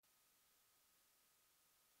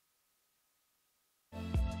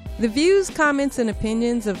The views, comments, and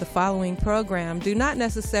opinions of the following program do not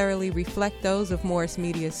necessarily reflect those of Morris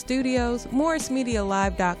Media Studios,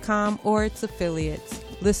 MorrisMediaLive.com, or its affiliates.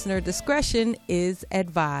 Listener discretion is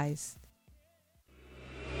advised.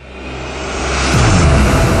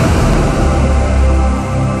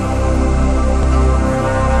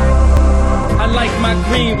 I like my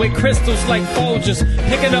green with crystals like Folgers,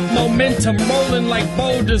 picking up momentum, rolling like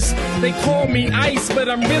boulders. They call me ice, but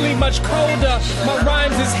I'm really much colder. My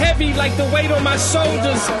rhymes is heavy like the weight on my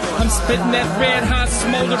shoulders. I'm spitting that red hot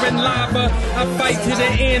smoldering lava. I fight to the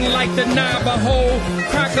end like the Navajo.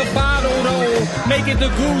 Crack a bottle though, make it the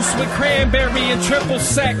goose with cranberry and triple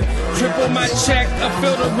sec. Triple my check, I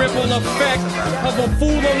feel the ripple effect of a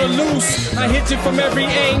fool on the loose. I hit you from every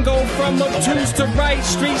angle, from obtuse to right.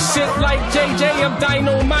 Street shit like JJ, I'm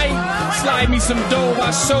dynamite. Slide me some dough,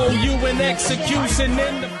 I show you an execution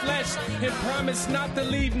in the flesh. And promise not to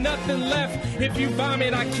leave nothing left. If you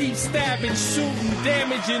vomit, I keep stabbing, shooting,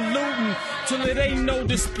 damaging, looting, till it ain't no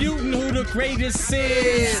disputing who the greatest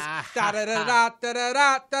is. Da da da da da da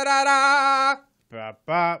da da da. Bop,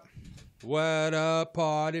 bop. What up,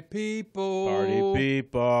 party people? Party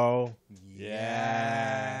people.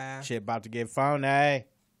 Yeah. Shit about to get funny.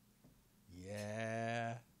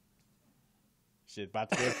 Yeah. Shit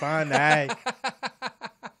about to get funny.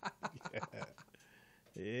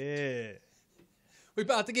 Yeah. We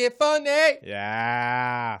about to get funny.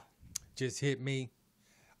 Yeah. Just hit me.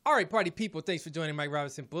 All right, party people, thanks for joining Mike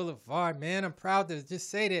Robinson Boulevard, man. I'm proud to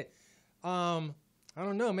just say that. I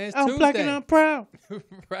don't know, man. It's I'm Tuesday. black and I'm proud.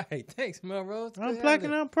 Right. Thanks, Melrose. I'm black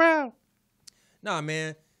and I'm proud. Nah,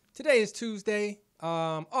 man. Today is Tuesday,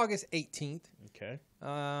 August 18th. Okay.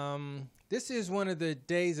 This is one of the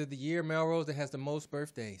days of the year, Melrose, that has the most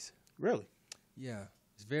birthdays. Really? Yeah.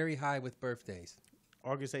 It's very high with birthdays.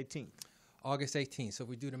 August 18th. August 18th. So if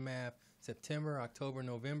we do the math, September, October,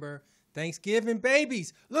 November, Thanksgiving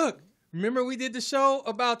babies. Look, remember we did the show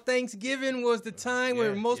about Thanksgiving was the time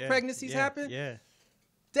where most pregnancies happen? Yeah.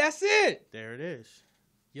 That's it. There it is.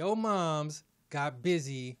 Your moms got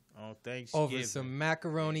busy On Thanksgiving. over some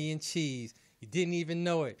macaroni and cheese. You didn't even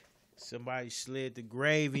know it. Somebody slid the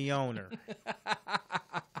gravy on her.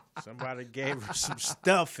 Somebody gave her some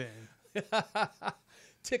stuffing.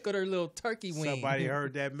 Tickled her little turkey wing. Somebody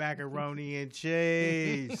heard that macaroni and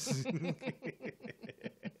cheese.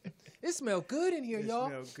 It smelled good in here, y'all. It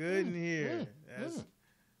smell good in here.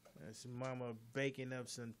 That's mama baking up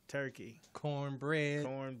some turkey.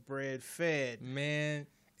 Cornbread fed. Man,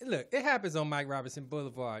 look, it happens on Mike Robinson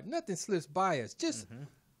Boulevard. Nothing slips by us. Just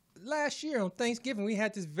last year on Thanksgiving, we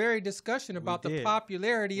had this very discussion about the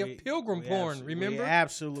popularity of pilgrim porn, remember? We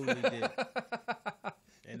absolutely did.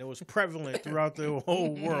 And it was prevalent throughout the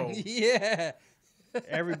whole world. Yeah.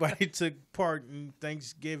 Everybody took part in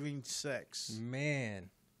Thanksgiving sex. Man.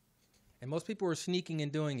 And most people were sneaking and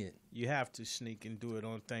doing it. You have to sneak and do it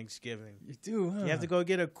on Thanksgiving. You do, huh? You have to go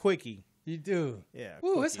get a quickie. You do. Yeah.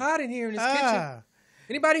 Ooh, quickie. it's hot in here in this kitchen.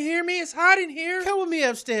 Anybody hear me? It's hot in here. Come with me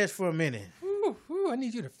upstairs for a minute. Ooh, I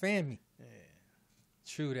need you to fan me. Yeah.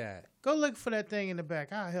 True that. Go look for that thing in the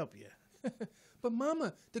back. I'll help you. But,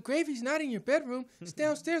 Mama, the gravy's not in your bedroom. It's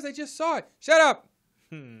downstairs. I just saw it. Shut up.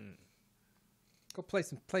 Go play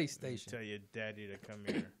some PlayStation. Tell your daddy to come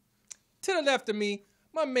here. To the left of me,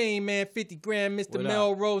 my main man, 50 grand, Mr.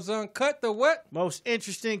 Melrose Uncut. The what? Most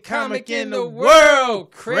interesting comic in the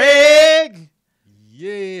world, Craig.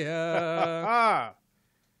 Yeah.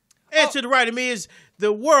 And to the right of me is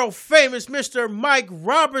the world famous Mr. Mike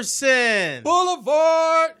Robertson.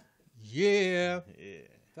 Boulevard. Yeah.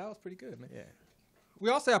 That was pretty good, man. Yeah. We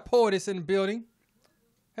also have Poetess in the building.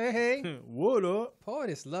 Hey. What up?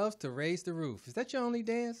 Poetess loves to raise the roof. Is that your only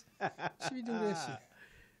dance? Should we do this shit?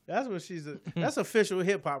 That's what that's official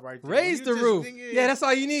hip hop right there. Raise the roof. Yeah, that's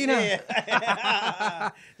all you need, huh? Yeah.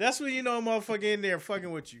 That's when you know a motherfucker in there fucking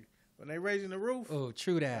with you. When they raising the roof. Oh,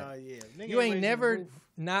 true that. Oh, yeah. Nigga You ain't raising never the roof.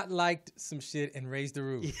 not liked some shit and raised the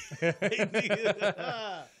roof.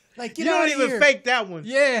 Like, get you out don't of even here. fake that one.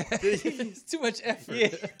 Yeah. It's too much effort.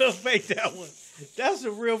 Yeah, don't fake that one. That's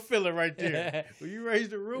a real feeling right there. When you raise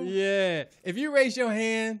the roof. Yeah. If you raise your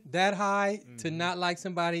hand that high to not like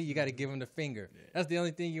somebody, you got to give them the finger. Yeah. That's the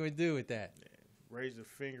only thing you would do with that. Yeah. Raise a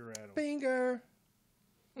finger at them. Finger.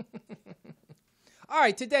 All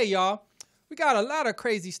right, today, y'all, we got a lot of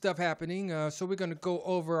crazy stuff happening. So we're going to go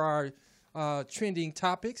over our trending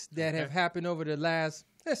topics that have happened over the last,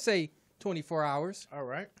 let's say, 24 hours. All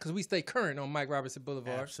right. Because we stay current on Mike Robinson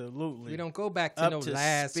Boulevard. Absolutely. We don't go back to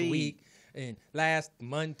last week and last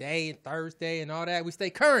Monday and Thursday and all that. We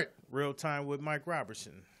stay current. Real time with Mike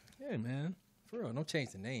Robertson. Yeah, man. For real. Don't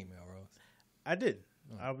change the name, Melrose. I did.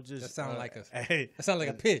 I was just that sounded like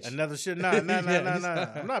a pitch. Another shit. No.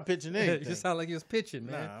 I'm not pitching anything. You sound like you was pitching,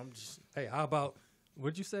 man. Nah, I'm just. Hey, how about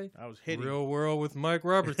what'd you say? I was hitting. Real World with Mike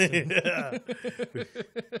Robertson.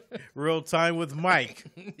 Real Time with Mike.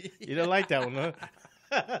 You don't like that one, huh?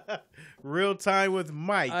 Real Time with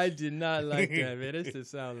Mike. I did not like that, man. That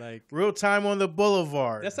just sound like Real Time on the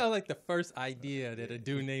Boulevard. that sounds like the first idea that a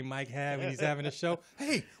dude named Mike had when he's having a show.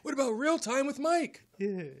 Hey, what about Real Time with Mike?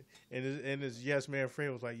 Yeah. And his yes man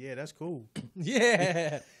friend was like, yeah, that's cool.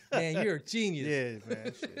 Yeah. Man, you're a genius. Yeah,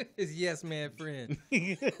 man. Shit. His yes man friend.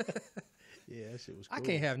 Yeah, that shit was cool. I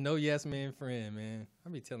can't have no yes man friend, man. I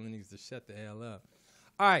be telling niggas to shut the hell up.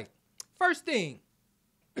 All right. First thing,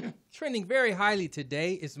 trending very highly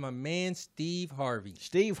today is my man Steve Harvey.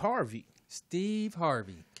 Steve Harvey. Steve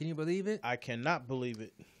Harvey. Can you believe it? I cannot believe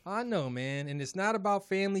it. I know, man. And it's not about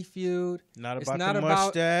Family Feud. Not about the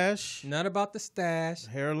mustache. Not about the stash.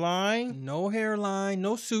 Hairline. No hairline.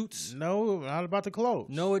 No suits. No, not about the clothes.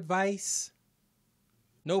 No advice.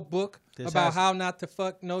 No book about how not to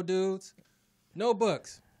fuck no dudes. No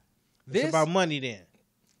books. It's about money then.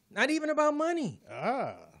 Not even about money.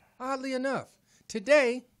 Oddly enough.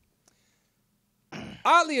 Today,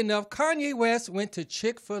 Kanye West went to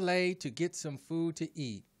Chick-fil-A to get some food to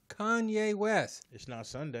eat. Kanye West. It's not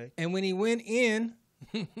Sunday. And when he went in,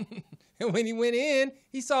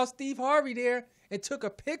 he saw Steve Harvey there and took a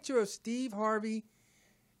picture of Steve Harvey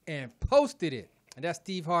and posted it. And that's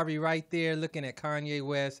Steve Harvey right there looking at Kanye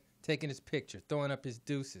West, taking his picture, throwing up his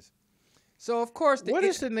deuces. So, of course... What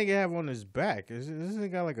does the nigga have on his back? Is this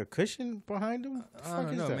nigga got like a cushion behind him? I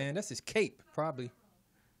don't know, man. That's his cape, probably.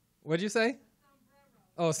 What'd you say?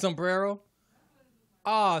 Oh, sombrero?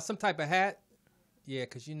 Oh, some type of hat? Yeah,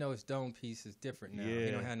 because you know his dome piece is different now. Yeah.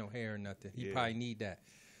 He don't have no hair or nothing. He probably need that.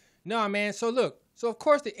 No, man. So, look. So, of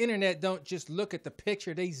course, the internet don't just look at the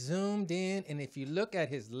picture. They zoomed in, and if you look at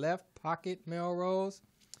his left pocket, Melrose...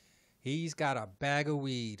 He's got a bag of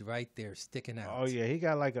weed right there sticking out. Oh, yeah. He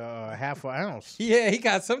got like a half an ounce. Yeah, he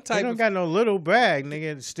got some type of... He don't got no little bag,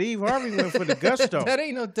 nigga. Steve Harvey went for the gusto. That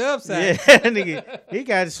ain't no dub sack. Yeah, nigga. He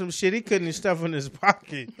got some shit he couldn't stuff in his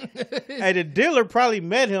pocket. Hey, the dealer probably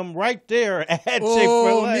met him right there at Chick-fil-A.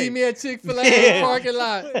 Oh, meet me at Chick-fil-A in the parking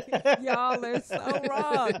lot. Y'all are so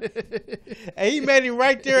wrong. Hey, he met him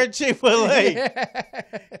right there at Chick-fil-A. Yeah.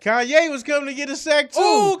 Kanye was coming to get a sack, too.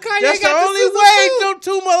 Oh, Kanye That's got the only way them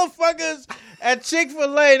two motherfuckers at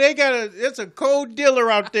Chick-fil-A, it's a cold dealer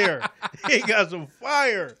out there. He got some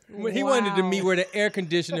fire. He wanted to meet where the air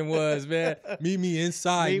conditioning was, man. Meet me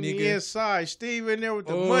inside, nigga. Meet me inside. Steve in there with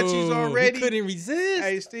the munchies already. He couldn't resist.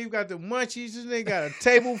 Hey, Steve got the munchies. This nigga got a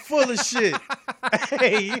table full of shit.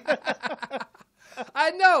 Hey.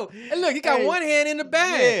 I know. And look, he got one hand in the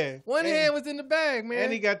bag. Yeah. One hand was in the bag, man.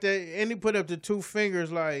 And he got that, and he put up the two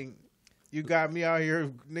fingers like, you got me out here,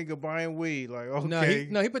 nigga, buying weed. Like, okay.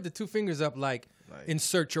 No, he put the two fingers up like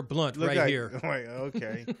insert your blunt right here. Like,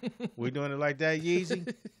 okay. We doing it like that, Yeezy?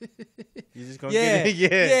 You just gonna get it?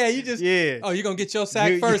 Yeah, you just... Yeah. Oh, you gonna get your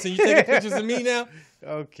sack first and you taking pictures of me now?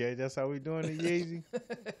 Okay, that's how we doing it, Yeezy?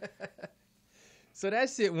 So that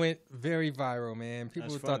shit went very viral, man.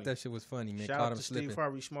 People thought that shit was funny, man. Shout out to slipping. Steve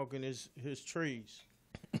Harvey smoking his trees.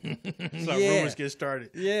 That's how rumors get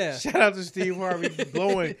started. Yeah. Shout out to Steve Harvey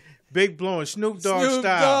blowing Snoop Dogg Snoop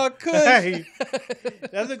style. Dogg Kush. Hey,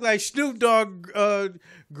 that look like Snoop Dogg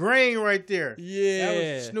grain right there. Yeah.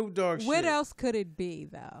 That was Snoop Dogg shit. What else could it be,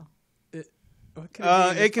 though?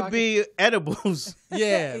 It could be edibles.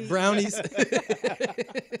 Yeah, brownies.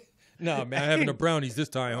 No, man, I'm having the brownies this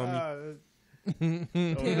time, homie.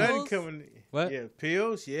 Nothing coming. What? Yeah,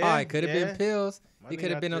 pills. Yeah. Oh, it could have been pills. He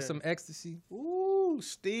could have been on some ecstasy. Ooh,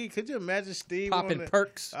 Steve. Could you imagine Steve popping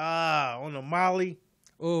perks? On the Molly.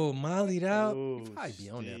 Oh, Molly'd out. Ooh, He'd probably be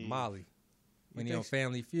on that Steve. Molly. When he on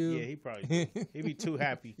Family Feud. Yeah, he probably he'd be too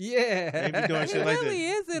happy. Yeah. He'd be doing shit like that. He really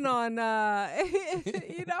isn't on,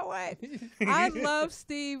 you know what? I love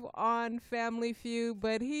Steve on Family Feud,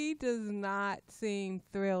 but he does not seem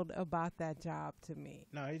thrilled about that job to me.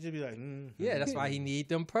 No, he just be like, Yeah, that's why he need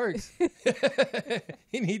them perks.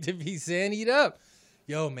 He need to be zannied up.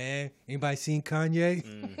 Yo, man, anybody seen Kanye?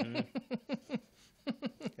 Mm-hmm.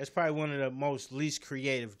 That's probably one of the most least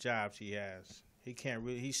creative jobs he has. He can't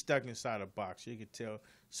really. He's stuck inside a box. You could tell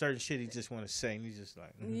certain shit he just want to say, and he's just like,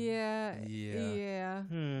 Yeah.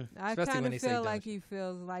 I Especially kind when they of say feel like dumb he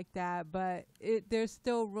feels like that, but there's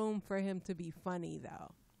still room for him to be funny,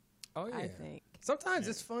 though. Oh yeah. I think Sometimes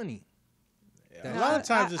it's funny. A lot of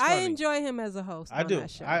times it's I funny. enjoy him as a host. I on do. That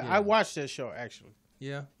show. I watch that show actually.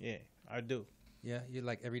 Yeah. Yeah, I do. Yeah, you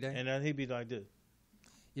like every day? And then he'd be like this.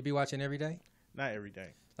 You be watching every day? Not every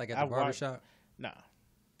day. Like at the barbershop? Nah.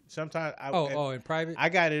 Sometimes in private. I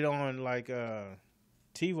got it on like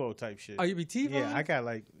TiVo type shit. Oh, you be TiVo? Yeah, I got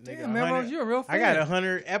like nigga. Damn, Melrose, you're a real fan. I got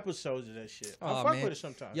 100 episodes of that shit. I fuck with it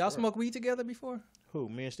sometimes. Y'all smoke weed together before? Who?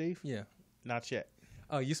 Me and Steve? Yeah. Not yet.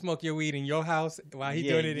 Oh, you smoke your weed in your house while he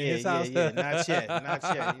doing it in his house? Yeah, not yet. Not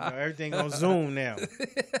yet. You know, everything on Zoom now.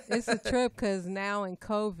 It's a trip because now in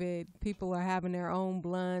COVID, people are having their own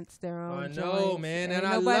blunts, their own joints. I know, man, and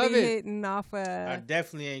I love nobody it. hitting off I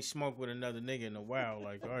definitely ain't smoked with another nigga in a while.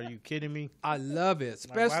 Like, are you kidding me? I love it,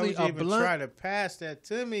 especially why would you even blunt. try to pass that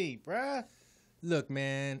to me, bruh? Look,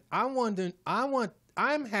 man,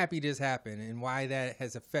 I'm happy this happened and why that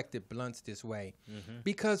has affected blunts this way. Mm-hmm.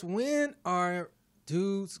 Because when are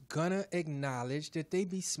dudes gonna acknowledge that they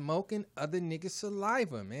be smoking other niggas'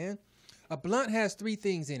 saliva, man? A blunt has 3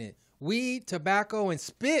 things in it: weed, tobacco, and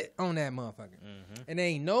spit on that motherfucker. Mm-hmm. And there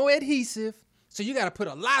ain't no adhesive, so you gotta put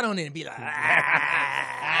a lot on it and be like,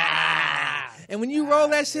 And when you roll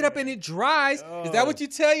that shit up and it dries, is that what you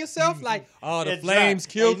tell yourself? Like, oh, the flames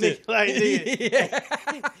killed it.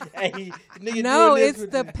 No, it's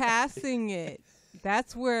the passing it.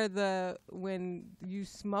 That's where when you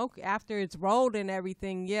smoke after it's rolled and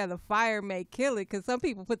everything, the fire may kill it because some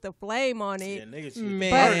people put the flame on it.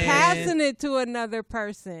 Yeah, but passing it to another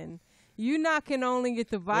person, you not can only get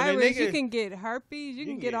the virus, you can get herpes, you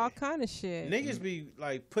can get all kind of shit. Niggas be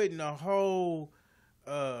like putting a whole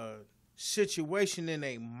situation in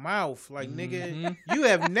their mouth. Like, nigga, you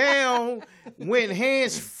have now went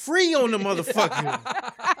hands free on the motherfucker.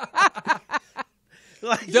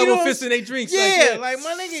 Like, double fisting they drinks. Yeah, like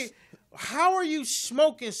my nigga, how are you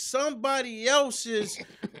smoking somebody else's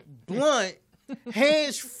blunt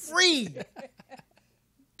hands free?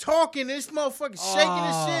 Talking, this motherfucker shaking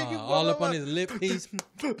his shit. You all up on his lip piece.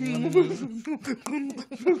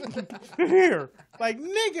 Here. Like,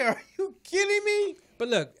 nigga, are you kidding me? But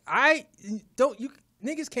look,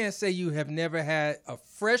 niggas can't say you have never had a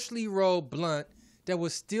freshly rolled blunt that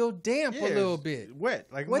was still damp a little bit. Wet.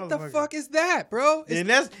 Like, what the fuck is that, bro? And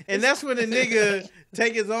that's when the nigga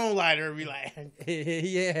take his own lighter and be like,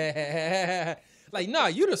 yeah. Like, nah,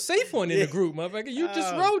 you the safe one in the group, motherfucker. You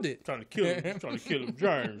just rolled it. Trying to kill him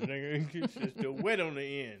germs, nigga. It's just the wet on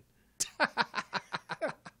the end.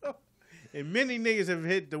 And many niggas have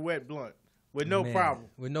hit the wet blunt with no problem.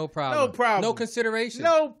 With no problem. No problem. No consideration.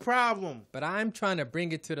 No problem. But I'm trying to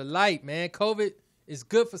bring it to the light, man. COVID is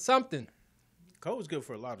good for something. COVID's good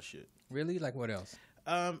for a lot of shit. Really? Like what else?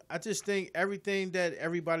 I just think everything that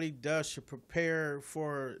everybody does to prepare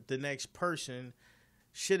for the next person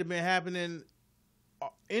should have been happening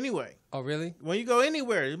anyway. Oh, really? When you go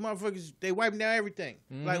anywhere, these motherfuckers, they wiping down everything.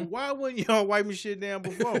 Mm-hmm. Like, why wouldn't y'all wiping shit down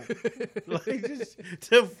before? Like, just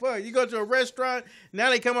the fuck. You go to a restaurant, now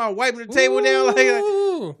they come out wiping the table down. Like,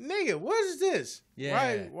 nigga, what is this?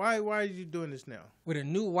 Yeah. Why are you doing this now? With a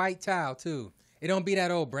new white towel, too. It don't be that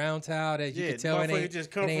old brown towel that you can tell it ain't, just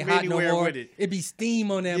come it ain't from hot no more. With it. It be steam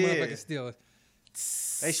on that motherfucker still.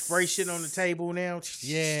 They spray shit on the table now.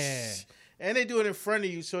 Yeah. And they do it in front of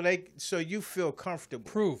you so you feel comfortable.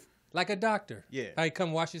 Proof. Like a doctor. Yeah. How he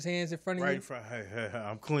come wash his hands in front of you? Right in front. Hey,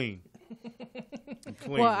 I'm clean. I'm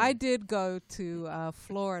clean. Well, I did go to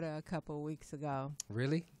Florida a couple of weeks ago.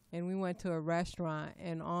 Really? And we went to a restaurant,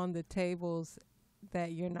 and on the tables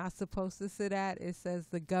that you're not supposed to sit at, it says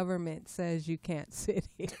the government says you can't sit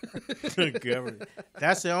here. The government.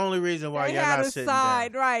 That's the only reason why y'all not sitting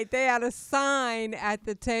down. Right. They had a sign at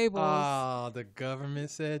the tables. Oh, the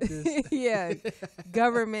government said this? Yeah.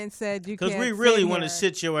 Government said you can't sit Because we really want to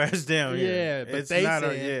sit your ass down here. Yeah, but it's they not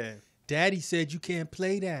said, Daddy said you can't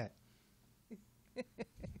play that.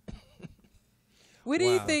 What do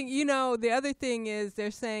you think? You know, the other thing is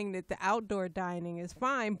they're saying that the outdoor dining is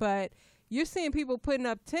fine, but you're seeing people putting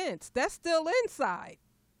up tents. That's still inside.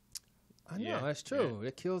 I know, that's true. Yeah.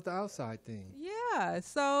 It kills the outside thing. Yeah,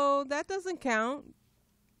 so that doesn't count.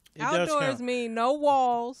 It Outdoors mean no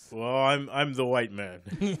walls. Well, I'm the white man.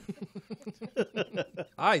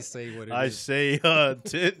 I say what it is. I say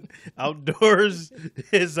tent outdoors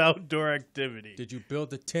is outdoor activity. Did you build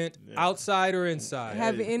the tent outside or inside?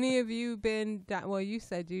 Have any of you been, well, you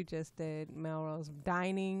said you just did, Melrose,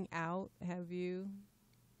 dining out. Have you?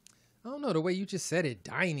 I don't know, the way you just said it,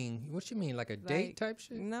 dining. What you mean, like a date type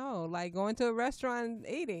shit? No, like going to a restaurant and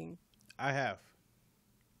eating. I have.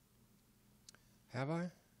 Have I?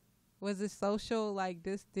 Was it social like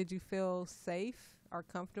this? Did you feel safe or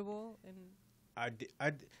comfortable? I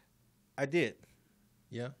did.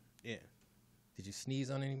 Yeah? Yeah. Did you sneeze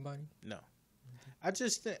on anybody? No. I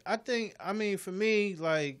think, for me,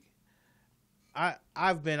 like,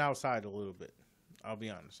 I've been outside a little bit. I'll be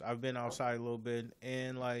honest. I've been outside a little bit,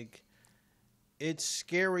 and, like, it's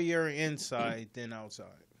scarier inside than outside.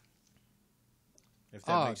 If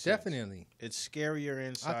that Oh, makes sense. definitely. It's scarier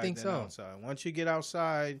inside think than so. outside. Once you get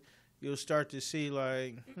outside, you'll start to see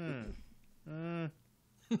like,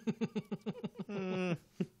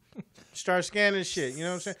 start scanning shit. You know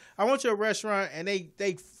what I'm saying? I went to a restaurant and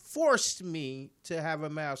they forced me to have a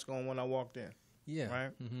mask on when I walked in. Yeah.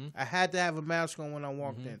 Right? Mm-hmm. I had to have a mask on when I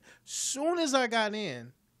walked in. Soon as I got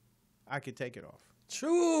in, I could take it off.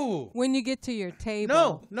 True. When you get to your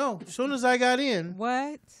table. No. As soon as I got in,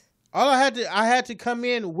 What? all I had to come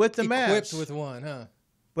in with the mask. Equipped with one, huh?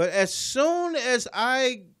 But as soon as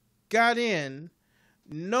I got in,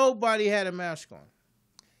 nobody had a mask on.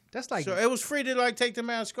 That's like, So it was free to like take the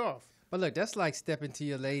mask off. but look, that's like stepping to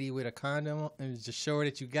your lady with a condom on and just show her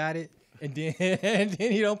that you got it, and then and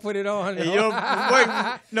then you don't put it on. And you don't,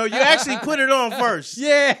 wait, no, you actually put it on first.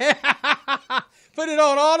 Yeah. Put it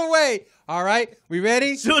on all the way. All right, we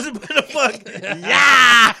ready? As soon as you put the fuck,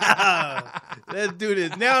 yeah. Let's do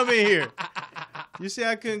this. Now I'm in here. You see,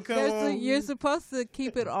 I couldn't come on. You're supposed to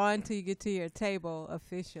keep it on till you get to your table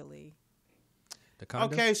officially. The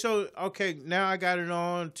condom? Okay, now I got it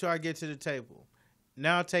on till I get to the table.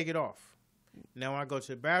 Now I take it off. Now I go to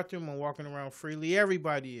the bathroom. I'm walking around freely.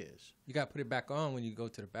 Everybody is. You got to put it back on when you go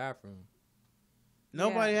to the bathroom.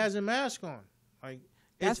 Nobody has a mask on. Like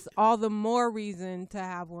That's all the more reason to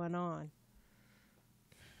have one on.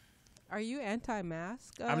 Are you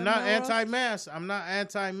anti-mask? I'm not Melrose? anti-mask. I'm not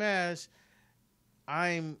anti-mask.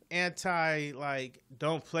 I'm anti like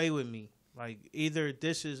don't play with me. Like either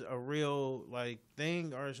this is a real like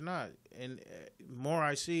thing or it's not. And more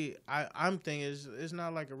I see, I'm thinking it's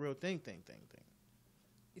not like a real thing.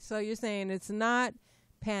 So you're saying it's not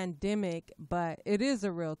pandemic, but it is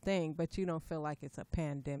a real thing, but you don't feel like it's a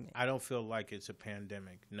pandemic. I don't feel like it's a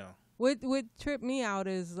pandemic. No. What tripped me out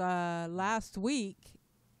is last week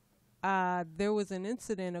there was an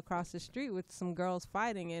incident across the street with some girls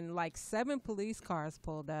fighting, and like 7 police cars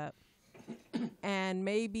pulled up, and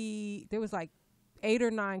maybe there was like 8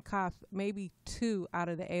 or 9 cops. Maybe 2 out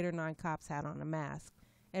of the 8 or 9 cops had on a mask,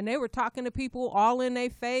 and they were talking to people all in their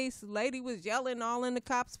face. Lady was yelling all in the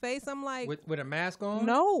cop's face. I'm like, With a mask on?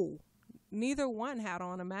 no, neither one had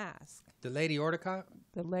on a mask. The lady or the cop?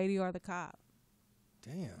 The lady or the cop.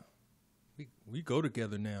 Damn. We go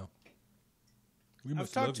together now.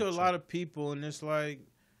 I've talked to a lot of people, and it's like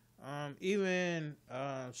even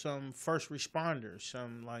some first responders,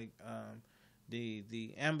 some like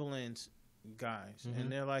the ambulance guys,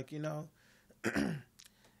 and they're like, you know,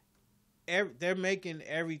 they're making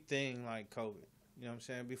everything like COVID. You know what I'm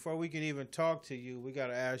saying? Before we can even talk to you, we got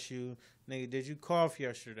to ask you, nigga, did you cough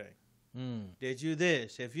yesterday? Did you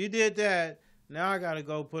this? If you did that, now I got to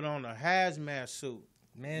go put on a hazmat suit.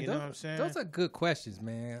 Man, you know what I'm saying? Those are good questions,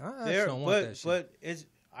 man. I just don't want that shit. But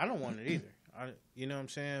I don't want it either. You know what I'm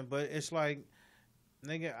saying? But it's like,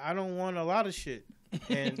 nigga, I don't want a lot of shit.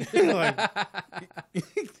 And like,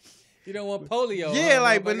 you don't want polio. yeah, huh,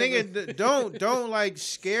 like, but nigga, don't like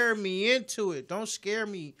scare me into it. Don't scare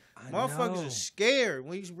me. Motherfuckers know. are scared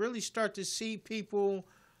when you really start to see people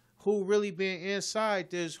who really been inside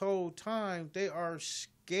this whole time. They are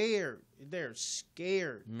scared. They're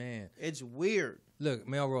scared. Man, it's weird. Look,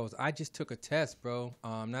 Melrose, I just took a test, bro.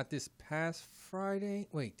 Not this past Friday.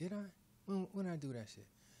 Wait, did I? When did I do that shit?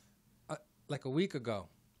 Like a week ago.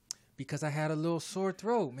 Because I had a little sore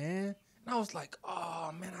throat, man. And I was like,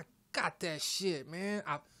 oh, man, I got that shit, man.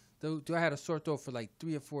 I had a sore throat for like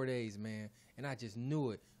 3 or 4 days, man. And I just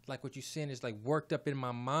knew it. Like what you're saying is like worked up in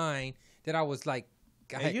my mind that I was like,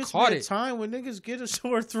 I had caught it. Time when niggas get a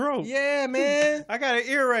sore throat. Yeah, man. I got an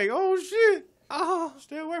earache. Oh, shit. Oh,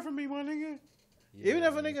 stay away from me, my nigga. Yeah, even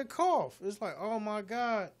if a nigga cough, it's like, oh my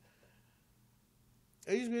God.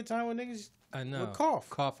 There used to be a time when niggas would cough.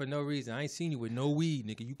 Cough for no reason. I ain't seen you with no weed,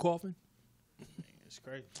 nigga. You coughing? It's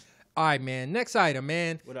crazy. All right, man. Next item,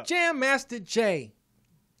 man. What up? Jam Master Jay.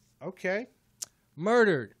 Okay.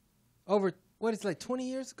 Murdered over, what is it, like 20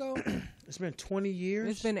 years ago? It's been 20 years?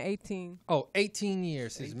 It's been 18. Oh, 18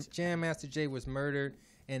 years since Jam Master Jay was murdered,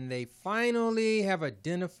 and they finally have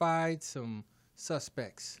identified some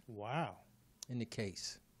suspects. Wow. In the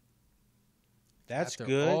case. That's After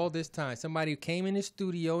good. all this time, somebody came in the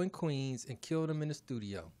studio in Queens and killed him in the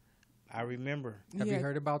studio. I remember. Have you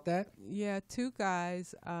heard about that? Yeah, 2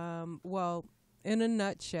 guys. Well, in a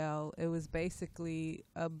nutshell, it was basically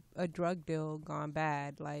a drug deal gone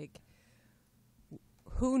bad. Like,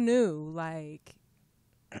 who knew? Like,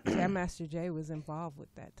 Jam Master Jay was involved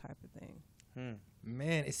with that type of thing.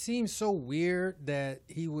 Man, it seems so weird that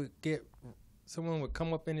he would someone would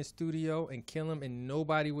come up in his studio and kill him and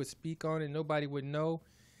nobody would speak on it, nobody would know.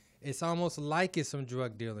 It's almost like it's some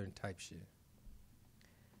drug dealer type shit.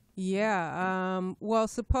 Yeah. Well,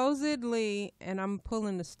 supposedly, and I'm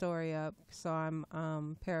pulling the story up, so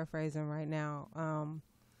I'm paraphrasing right now.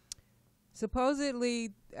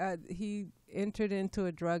 Supposedly, he entered into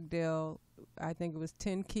a drug deal. I think it was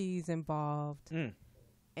 10 keys involved, and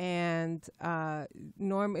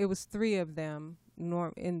it was 3 of them.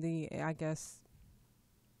 In the, I guess,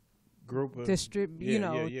 group of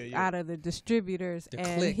out of the distributors, The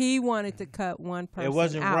and clique. he wanted to cut one person. It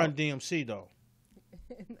wasn't out. Run DMC though.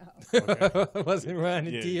 Wasn't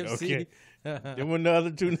running Yeah, DMC. okay. Then when the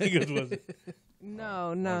other 2 niggas was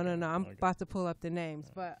No. I'm about to pull up the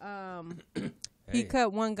names, but Hey. he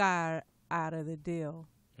cut one guy out of the deal,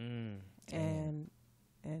 Mm. and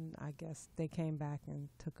I guess they came back and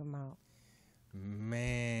took him out.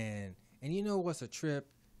 Man. And you know what's a trip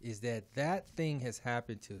is that thing has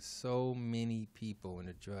happened to so many people in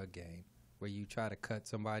the drug game, where you try to cut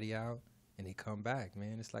somebody out and they come back,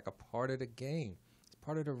 man. It's like a part of the game. It's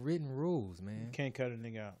part of the written rules, man. You can't cut a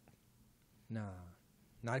nigga out. Nah.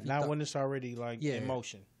 Not if you Not thought- when it's already like in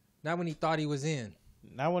motion. Not when he thought he was in.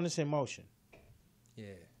 Not when it's in motion.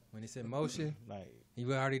 Yeah. When it's in motion, Like,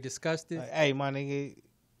 you already discussed it. hey, my nigga,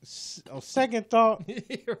 on second thought,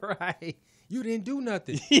 Right. You didn't do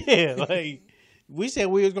nothing. yeah, like we said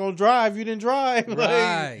we was gonna drive, you didn't drive. Like,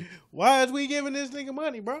 Right. why is we giving this nigga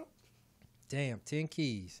money, bro? Damn, 10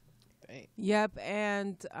 keys. Yep,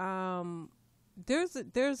 and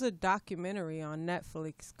there's a documentary on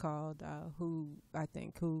Netflix called Who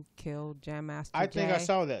Killed Jam Master I think I Jay.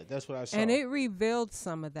 saw that. That's what I saw. And it revealed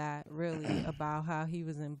some of that, really, about how he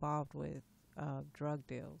was involved with drug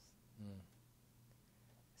deals.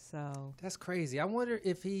 So That's crazy. I wonder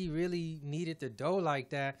if he really needed the dough like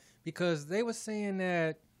that, because they were saying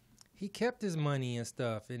that he kept his money and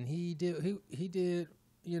stuff, and he did, he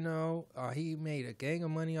made a gang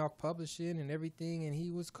of money off publishing and everything, and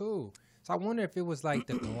he was cool. So I wonder if it was like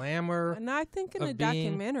the glamour. And I think in of the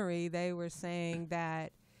documentary they were saying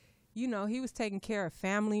that, he was taking care of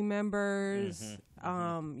family members.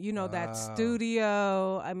 That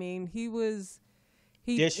studio. I mean, he was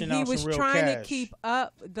Dishing out was some real trying to cash. keep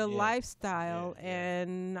up the Yeah. lifestyle, Yeah, yeah.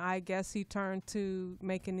 and I guess he turned to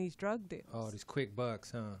making these drug deals. Oh, these quick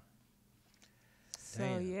bucks, huh? So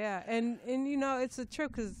Damn. yeah, and it's a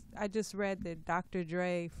trip because I just read that Dr.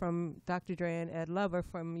 Dre and Ed Lover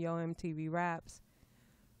from Yo MTV Raps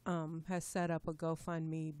has set up a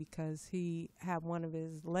GoFundMe because he had one of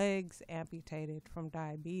his legs amputated from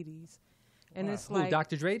diabetes, and it's Who, like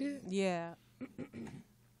Dr. Dre did? yeah.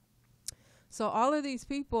 So all of these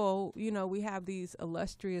people, we have these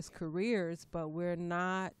illustrious careers, but we're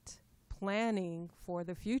not planning for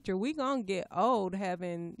the future. We gonna get old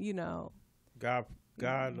having, God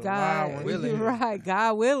God willing. right?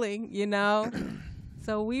 God willing,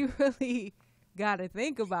 So we really got to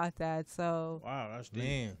think about that. So, wow, that's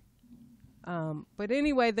deep. Man. but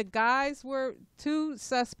anyway, the guys 2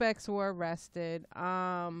 suspects were arrested.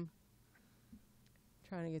 Trying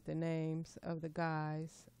to get the names of the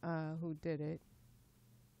guys who did it.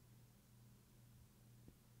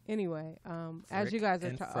 Anyway, as you guys are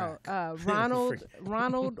and talking,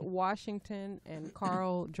 Ronald Washington and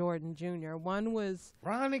Carl Jordan Jr. One was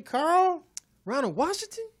Ronnie Carl? Ronald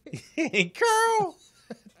Washington? Carl?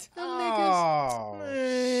 Them niggas. Oh,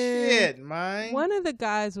 shit, man. one of the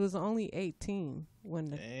guys was only 18 when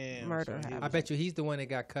the Damn, murder so he happened. I bet you he's the one that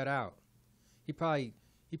got cut out. He probably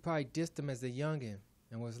dissed him as a youngin'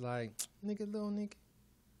 and was like, nigga, little nigga.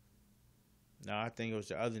 No, I think it was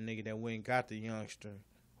the other nigga that went and got the youngster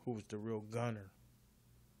who was the real gunner.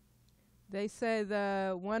 They said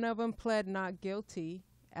one of them pled not guilty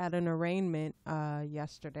at an arraignment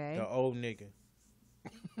yesterday. The old nigga.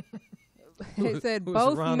 They said Who's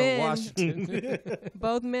both Ronald men Washington?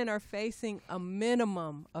 both men are facing a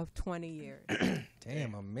minimum of 20 years.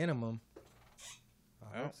 Damn, a minimum.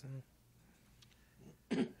 I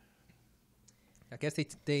guess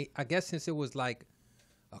I guess since it was like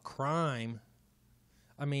a crime,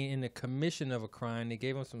 I mean, in the commission of a crime, they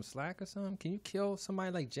gave him some slack or something. Can you kill somebody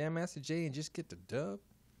like Jam Master Jay and just get the dub?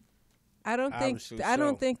 I don't Obviously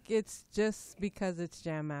don't so. think it's just because it's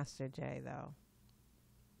Jam Master Jay though.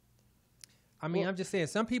 I mean, I'm just saying,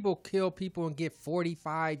 some people kill people and get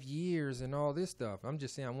 45 years and all this stuff. I'm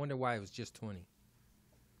just saying, I wonder why it was just 20.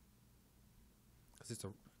 Because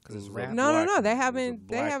it's rap. No. They It was a haven't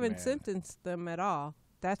black man. sentenced them at all.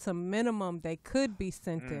 That's a minimum they could be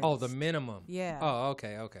sentenced. Oh, the minimum. Yeah. Oh,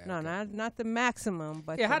 okay. No, okay. not the maximum,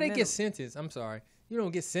 but Yeah, the how they minimum. get sentenced? I'm sorry. You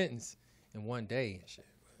don't get sentenced in one day and shit.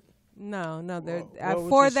 No, they're what was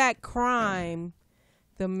for this- that crime,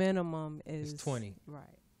 the minimum is 20. Right.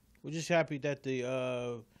 We're just happy that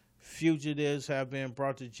the fugitives have been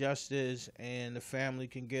brought to justice, and the family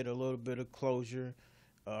can get a little bit of closure.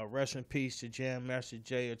 Rest in peace to Jam Master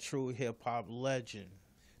Jay, a true hip hop legend.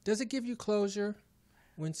 Does it give you closure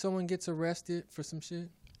when someone gets arrested for some shit?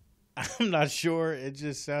 I'm not sure. It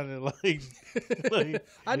just sounded like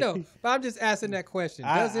I know, but I'm just asking that question.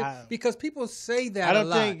 Does it? Because people say that I don't a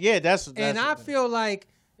lot. think. Yeah, that's and I feel like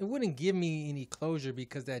it wouldn't give me any closure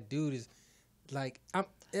because that dude is like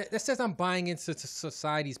that says I'm buying into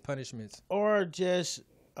society's punishments, or just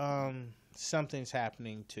something's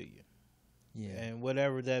happening to you. Yeah, and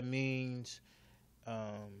whatever that means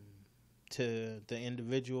to the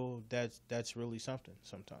individual, that's really something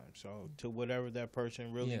sometimes. So to whatever that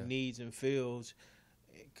person really needs and feels,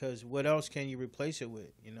 because what else can you replace it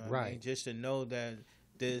with? You know, what I mean? Just to know that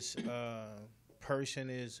this person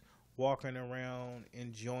is walking around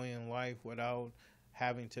enjoying life without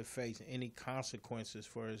having to face any consequences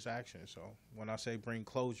for his actions. So when I say bring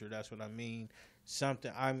closure, that's what I mean.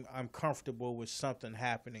 Something I'm comfortable with something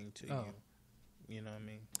happening to you. You know what I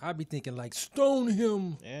mean? I'd be thinking like stone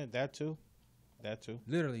him. Yeah, that too. That too.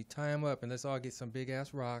 Literally tie him up and let's all get some big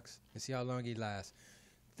ass rocks and see how long he lasts.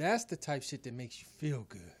 That's the type shit that makes you feel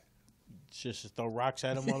good. Just to throw rocks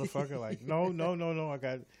at a motherfucker. Like no.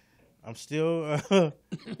 I'm still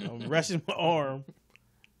I'm resting my arm.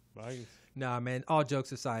 Nah, man. All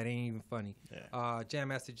jokes aside, it ain't even funny. Yeah. Jam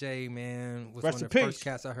Master Jay, man, was Rest one in of the peace. first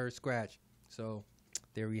cats I heard scratch. So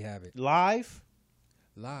there we have it. Live.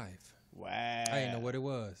 I Wow. didn't know what it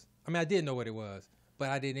was. I mean, I did know what it was, but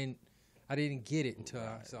I didn't get it until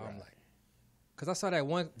I saw him. Like, cause I saw that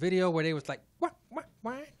one video where they was like, what?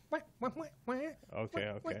 Okay.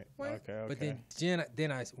 But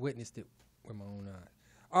then I witnessed it with my own eyes.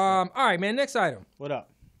 All right, man. Next item. What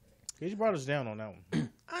up? You brought us down on that one.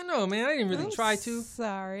 I know, man. I didn't really try to.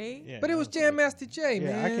 Sorry. Yeah, But it was Jam Master Jay,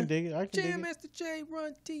 man. Yeah, I can dig it. Jam Master Jay,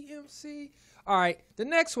 Run DMC. All right, the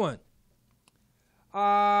next one.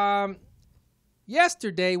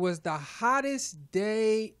 Yesterday was the hottest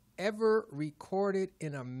day ever recorded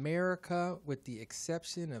in America, with the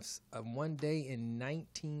exception of one day in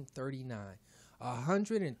 1939.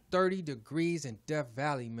 130 degrees in Death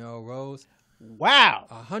Valley, Melrose. Wow.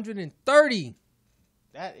 130.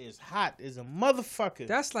 That is hot as a motherfucker.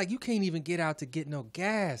 That's like you can't even get out to get no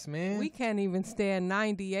gas, man. We can't even stand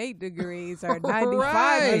 98 degrees or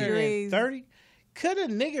 95 degrees. 30? Could a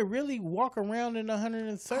nigga really walk around in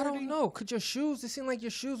 130? I don't know. Could your shoes, it seemed like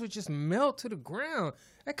your shoes would just melt to the ground.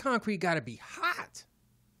 That concrete got to be hot.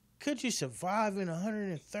 Could you survive in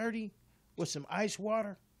 130 with some ice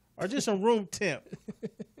water or just some room temp?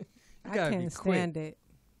 I can't stand it.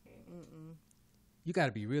 You got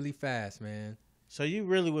to be really fast, man. So you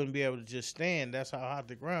really wouldn't be able to just stand. That's how hot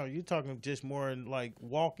the ground. You're talking just more in like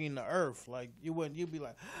walking the earth. Like you'd be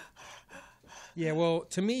like... Yeah, well,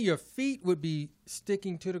 to me, your feet would be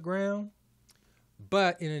sticking to the ground.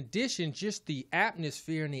 But in addition, just the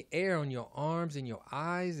atmosphere and the air on your arms and your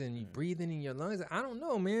eyes and you breathing in your lungs. I don't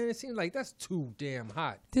know, man. It seems like that's too damn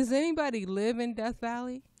hot. Does anybody live in Death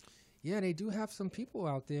Valley? Yeah, they do have some people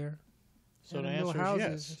out there. So the answer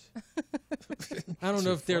is yes. I don't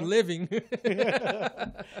know if they're living.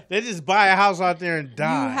 They just buy a house out there and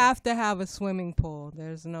die. You have to have a swimming pool.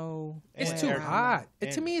 There's no... It's And too air hot.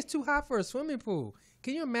 conditioning. To me, it's too hot for a swimming pool.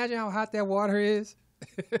 Can you imagine how hot that water is?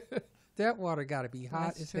 That water got to be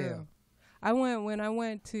hot That's as true. hell. When I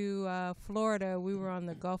went to Florida, we were on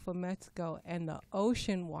the Gulf of Mexico, and the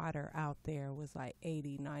ocean water out there was like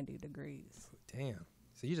 80, 90 degrees. Damn.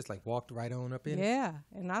 So you just like walked right on up in it? Yeah,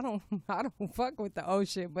 and I don't fuck with the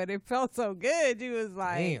ocean, but it felt so good. You was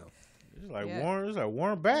like, Damn. It's like warm. It's like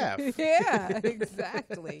warm bath. yeah,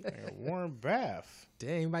 exactly. Like a warm bath. Damn,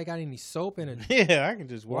 anybody got any soap in it? Yeah, I can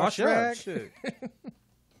just wash up. rag? Shit.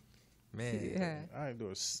 Man. Yeah, I can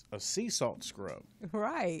do a sea salt scrub.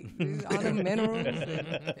 right. All the minerals.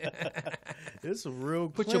 It's a real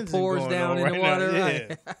Put your cleansing pores going down on in right the now. water.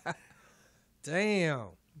 Yeah. Right? Damn.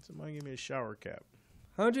 Somebody give me a shower cap.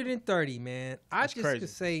 130, man. I That's just crazy. could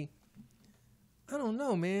say, I don't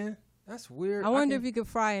know, man. That's weird. I wonder if you could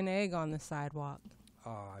fry an egg on the sidewalk. Oh,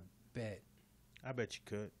 I bet. I bet you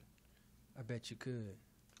could. I bet you could.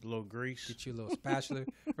 A little grease. Get you a little spatula.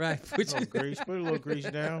 Right. Put A little grease. Put a little grease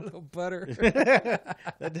a down. little butter.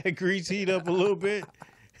 Let that grease heat up a little bit.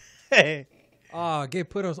 Hey. Oh, get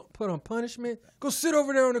put on punishment. Go sit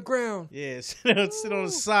over there on the ground. Yeah, sit on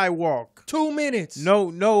the sidewalk. 2 minutes.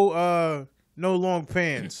 No long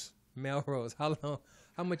pants. Melrose, how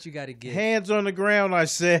much you got to get? Hands on the ground, I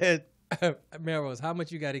said. Melrose, how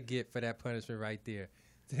much you got to get for that punishment right there?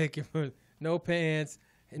 Take it, no pants,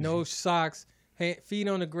 no socks, feet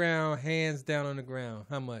on the ground, hands down on the ground.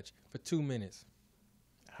 How much for 2 minutes?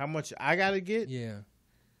 How much I gotta get? Yeah.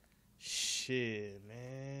 Shit,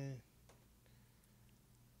 man.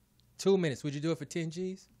 2 minutes. Would you do it for 10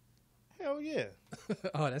 G's? Hell yeah.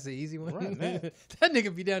 Oh, that's an easy one. Run that. That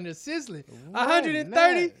nigga be down there sizzling. Run 130?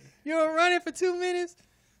 that. You don't run it for 2 minutes?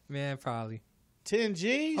 Man, probably. 10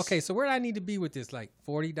 G's? Okay, so where do I need to be with this? Like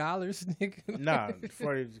 $40, nigga? Nah,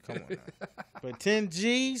 40, come on now. But 10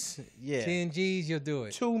 G's? Yeah. 10 G's, you'll do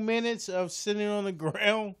it. 2 minutes of sitting on the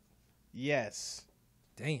ground? Yes.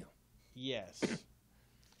 Damn. Yes.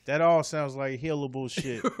 That all sounds like healable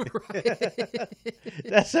shit.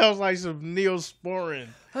 That sounds like some Neosporin.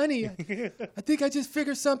 Honey, I think I just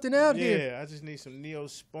figured something out here. Yeah, I just need some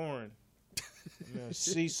Neosporin.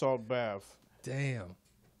 Sea salt bath. Damn.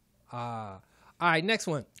 All right, next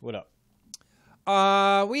one. What up?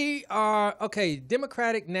 We are, okay,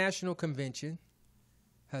 Democratic National Convention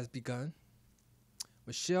has begun.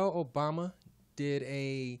 Michelle Obama did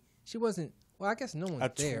she wasn't, well, I guess no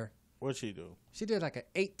one's there. What'd she do? She did like an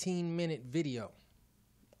 18-minute video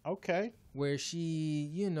Okay. where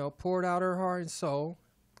she, poured out her heart and soul.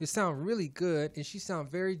 It sounded really good, and she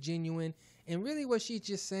sounded very genuine. And really what she's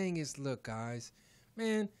just saying is, look, guys,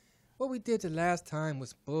 man, what we did the last time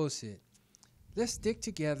was bullshit. Let's stick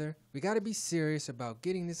together. We got to be serious about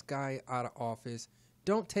getting this guy out of office.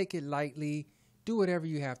 Don't take it lightly. Do whatever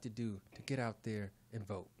you have to do to get out there and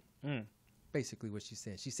vote. Basically what she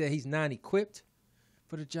said. She said he's not equipped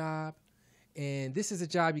for the job, and this is a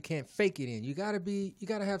job you can't fake it in. You got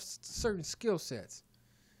to have certain skill sets,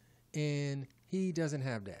 and he doesn't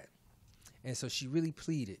have that. And so she really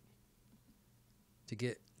pleaded to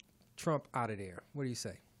get Trump out of there. What do you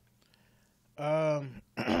say? I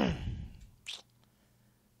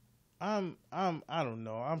don't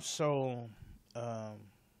know. I'm so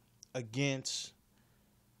against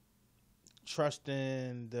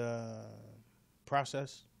trusting the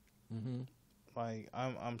process. Mm-hmm. Like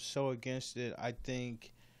I'm so against it. I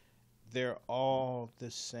think they're all the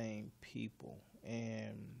same people,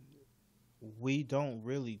 and we don't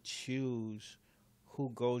really choose who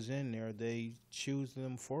goes in there. They choose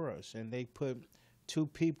them for us, and they put two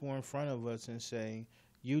people in front of us and say,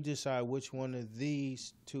 you decide which one of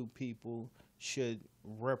these two people should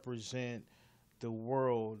represent the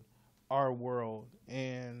world, our world,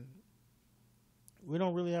 and we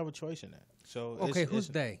don't really have a choice in that. So okay, who's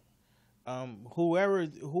they? Whoever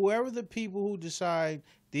the people who decide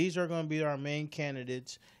these are going to be our main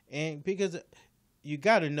candidates, and because you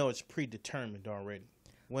got to know it's predetermined already.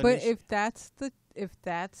 But if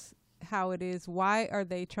that's how it is, why are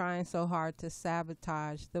they trying so hard to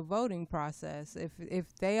sabotage the voting process?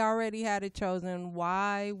 If they already had it chosen,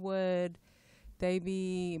 why would they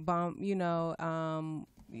be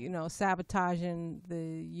sabotaging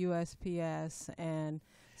the USPS? And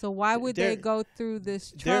so why would they go through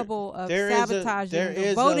this trouble of sabotaging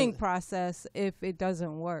the voting process if it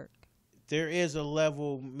doesn't work? There is a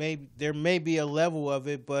level, there may be a level of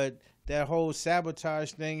it, but that whole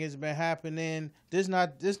sabotage thing has been happening. This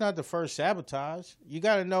not the first sabotage. You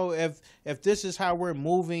got to know if this is how we're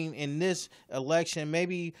moving in this election,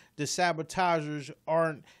 maybe the sabotagers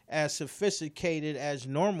aren't as sophisticated as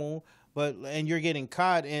normal, and you're getting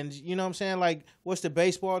caught. And you know what I'm saying? Like, what's the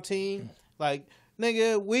baseball team? Like,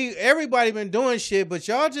 nigga, everybody been doing shit, but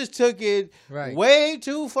y'all just took it way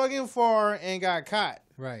too fucking far and got caught.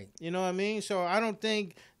 Right. You know what I mean? So I don't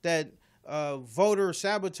think that voter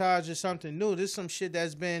sabotage is something new. This is some shit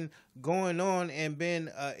that's been going on and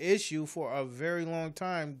been an issue for a very long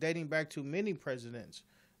time, dating back to many presidents.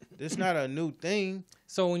 This is not a new thing.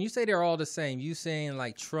 So when you say they're all the same, you saying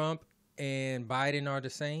like Trump and Biden are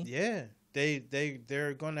the same? Yeah.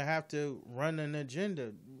 They're going to have to run an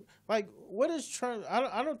agenda. Like, what is Trump?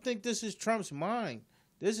 I don't think this is Trump's mind.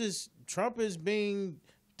 Trump is being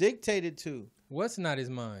dictated to. What's not his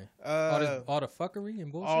mind? All the fuckery and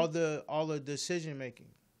bullshit? All the decision making.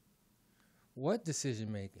 What decision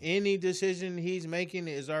making? Any decision he's making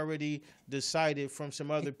is already decided from some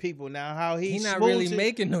other people. Now, how he's not really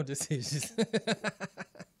making no decisions.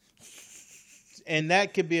 And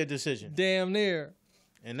that could be a decision. Damn near.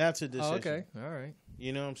 And that's a decision. Oh, okay. All right.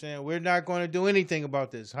 You know what I'm saying? We're not going to do anything about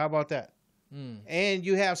this. How about that? And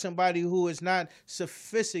you have somebody who is not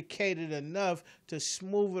sophisticated enough to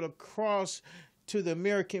smooth it across to the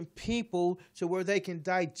American people to where they can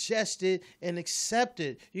digest it and accept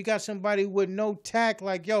it. You got somebody with no tact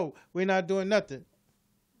like, yo, we're not doing nothing.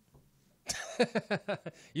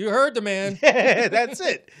 You heard the man. Yeah, that's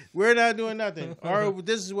it. We're not doing nothing. Or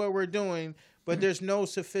this is what we're doing, but there's no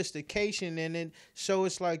sophistication in it. So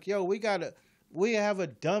it's like, yo, we got to we have a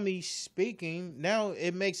dummy speaking. Now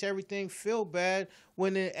it makes everything feel bad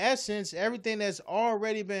when in essence everything that's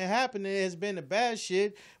already been happening has been the bad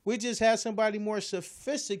shit. We just had somebody more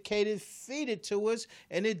sophisticated feed it to us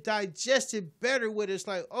and it digested better with us.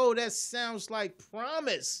 Like, oh, that sounds like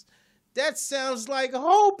promise. That sounds like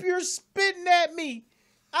hope. You're spitting at me.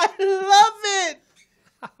 I love it.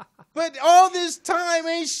 But all this time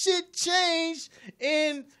ain't shit changed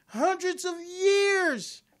in hundreds of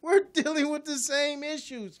years. We're dealing with the same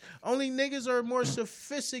issues. Only niggas are more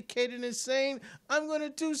sophisticated and saying, I'm going to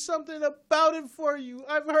do something about it for you.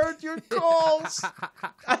 I've heard your calls.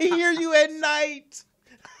 I hear you at night.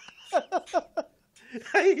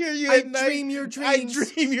 I hear you at night. I dream your dreams. I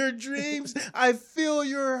dream your dreams. I feel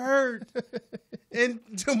your hurt. And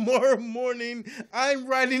tomorrow morning, I'm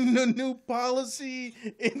writing a new policy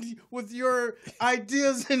with your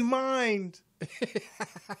ideas in mind.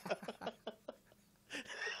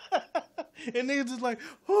 And niggas just like,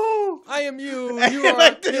 oh, I am you. You are,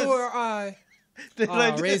 like you are I.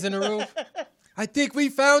 Like raising the roof. I think we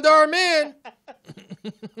found our man.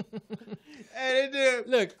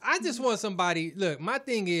 Look, I just want somebody. Look, my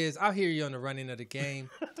thing is, I hear you on the running of the game.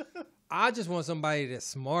 I just want somebody that's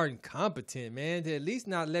smart and competent, man, to at least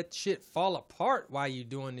not let shit fall apart while you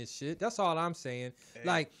doing this shit. That's all I'm saying. Hey.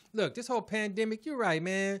 Like, look, this whole pandemic, you're right,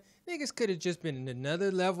 man. Niggas could have just been in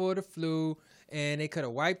another level of the flu, and they could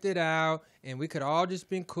have wiped it out, and we could all just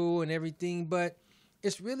been cool and everything. But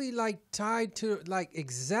it's really like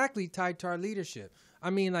exactly tied to our leadership. I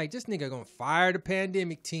mean, like, this nigga gonna fire the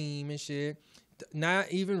pandemic team and shit,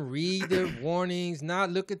 not even read the warnings, not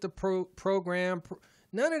look at the program.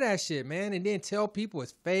 None of that shit, man. And then tell people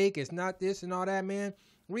it's fake, it's not this and all that, man.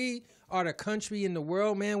 We are the country in the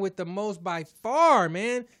world, man, with the most by far,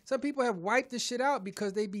 man. Some people have wiped this shit out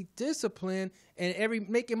because they be disciplined and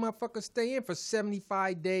making motherfuckers stay in for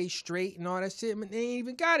 75 days straight and all that shit. Man, they ain't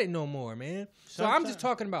even got it no more, man. So I'm just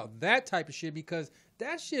talking about that type of shit because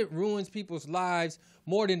that shit ruins people's lives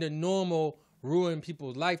more than the normal ruin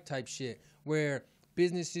people's life type shit where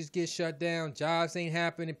businesses get shut down, jobs ain't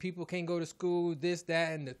happening, people can't go to school, this,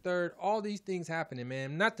 that, and the third. All these things happening,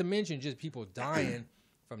 man. Not to mention just people dying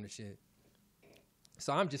from the shit.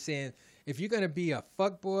 So I'm just saying, if you're going to be a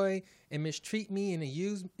fuckboy and mistreat me and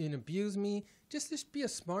abuse me, just be a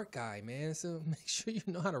smart guy, man. So make sure you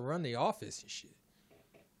know how to run the office and shit.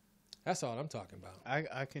 That's all I'm talking about.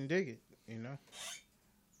 I can dig it, you know.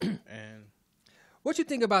 And what you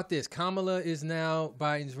think about this? Kamala is now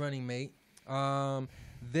Biden's running mate.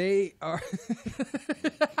 They are.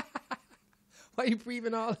 Why are you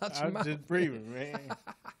breathing all out your mouth? I'm just breathing, man.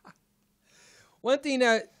 One thing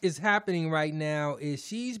that is happening right now is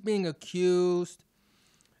she's being accused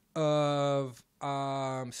of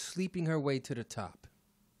sleeping her way to the top.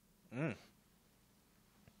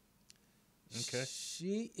 Okay.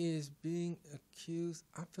 She is being accused.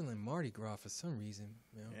 I'm feeling Mardi Gras for some reason.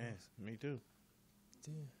 Yeah, me too.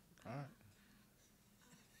 Yeah. All right.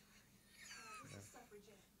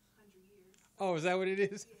 Oh, is that what it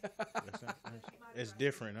is? It's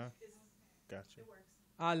different, huh? Gotcha.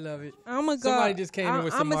 I love it. I'm gonna go. Somebody just came in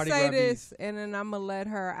with some Mardi Gras beats. I'm gonna say this, and then I'm gonna let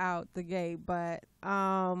her out the gate. But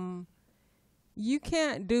you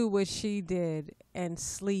can't do what she did and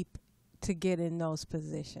sleep to get in those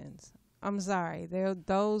positions. I'm sorry.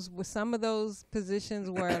 Some of those positions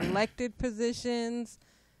were elected positions.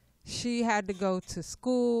 She had to go to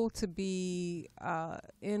school to be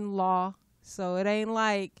in law, so it ain't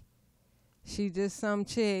like she just some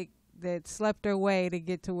chick that slept her way to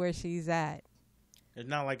get to where she's at. It's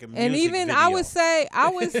not like a music and even video. I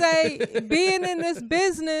would say being in this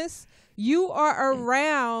business, you are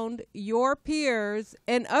around your peers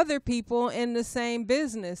and other people in the same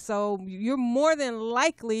business. So you're more than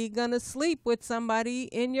likely going to sleep with somebody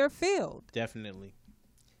in your field. Definitely.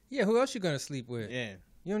 Yeah, who else you going to sleep with? Yeah.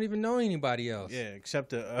 You don't even know anybody else. Yeah,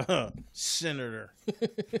 except the senator.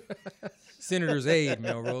 Senator's aide,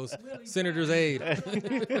 Melrose. Senator's aide. I don't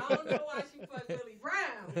know why she put Willie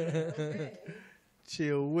Brown.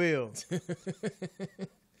 Chill Will.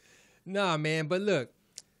 Nah, man, but look.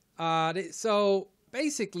 So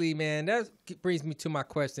basically, man, that brings me to my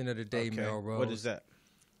question of the day, Okay. Melrose. What is that?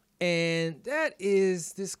 And that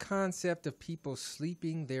is this concept of people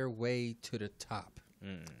sleeping their way to the top.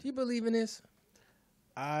 Do you believe in this?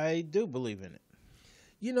 I do believe in it.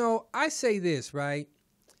 You know, I say this, right?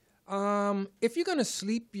 If you're going to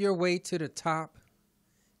sleep your way to the top,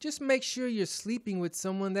 just make sure you're sleeping with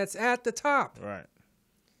someone that's at the top. Right.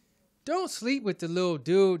 Don't sleep with the little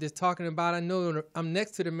dude that's talking about, I know I'm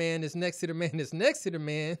next to the man that's next to the man that's next to the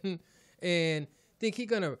man, and think he's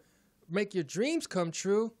going to make your dreams come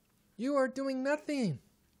true. You are doing nothing.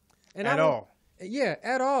 And At all. Yeah,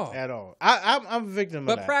 at all. At all. I'm a victim of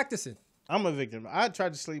But that. practicing. I'm a victim. I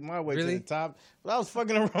tried to sleep my way Really? to the top, but I was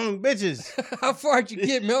fucking around with bitches. How far did you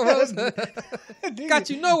get, Melrose? Got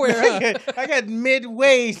you nowhere, huh? I got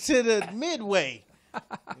midway to the midway.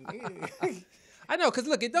 I know, because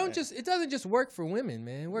look, it doesn't just work for women,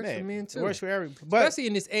 man. It works for men too. It works for every, but Especially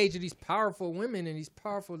in this age of these powerful women and these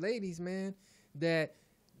powerful ladies, man, that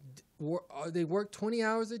they work 20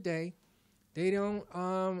 hours a day. They don't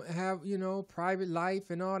have, private life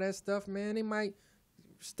and all that stuff, man. They might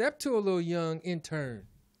step to a little young intern.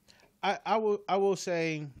 I will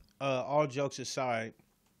say, all jokes aside,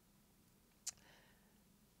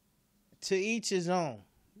 to each his own.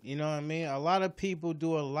 You know what I mean? A lot of people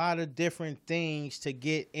do a lot of different things to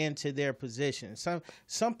get into their position.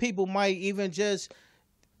 Some people might even just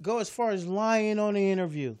go as far as lying on the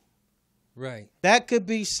interview. Right. That could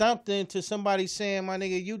be something to somebody saying, my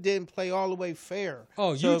nigga, you didn't play all the way fair.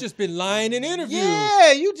 Oh, So- you just been lying in interviews.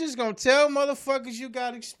 Yeah, you just gonna tell motherfuckers you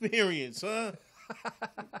got experience, huh?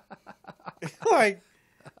 Like,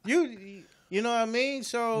 you know what I mean?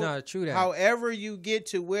 So, No, true that. however you get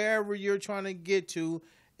to wherever you're trying to get to,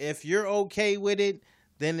 if you're okay with it,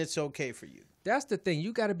 then it's okay for you. That's the thing.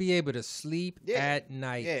 You got to be able to sleep Yeah. at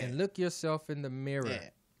night Yeah. and look yourself in the mirror. Yeah,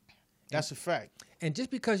 that's a fact. And just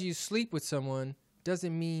because you sleep with someone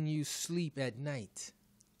doesn't mean you sleep at night.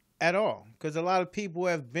 At all, because a lot of people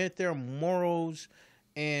have bent their morals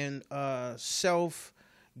and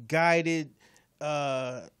self-guided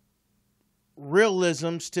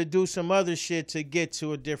realisms to do some other shit to get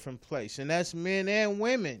to a different place, and that's men and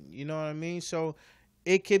women. You know what I mean? So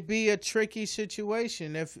it could be a tricky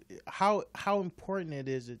situation. If how important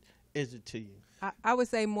is it to you? I would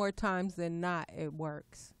say more times than not, it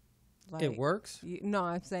works. It works? No,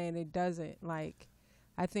 I'm saying it doesn't. Like,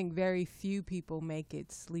 I think very few people make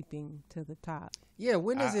it sleeping to the top. Yeah,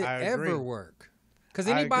 when does it I ever agree. work? Because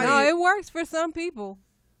I anybody... No, it works for some people.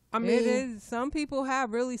 I mean... It is. Some people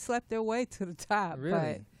have really slept their way to the top. Really?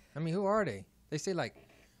 But I mean, who are they? They say, like...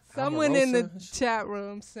 someone in the Omarosa? chat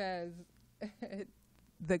room says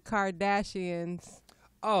the Kardashians.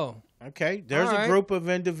 Oh. Okay, there's All right. a group of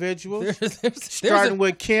individuals There's starting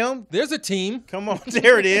with Kim. There's a team. Come on,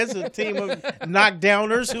 there it is, a team of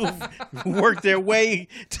knockdowners who worked their way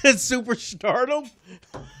to superstardom.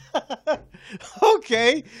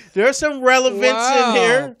 Okay, there's some relevance in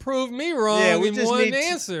here. Prove me wrong. Yeah, we in just one need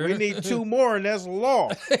answer. we need two more, and that's law.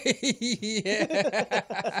 Yeah.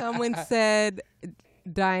 Someone said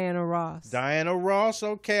Diana Ross. Diana Ross.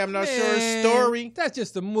 Okay, I'm not sure her Man, story. That's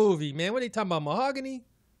just a movie, man. What are they talking about? Mahogany?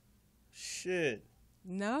 Shit.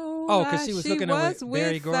 No. Oh, 'cause she was hooking up with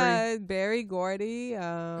Berry Gordy? Berry Gordy.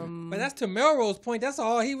 But that's to Melrose point. That's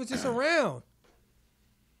all. He was just around.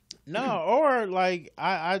 No, or like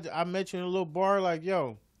I mentioned a little bar like,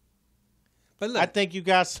 yo, But look, I think you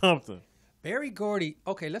got something Berry Gordy.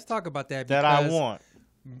 Okay, let's talk about that. that I because want.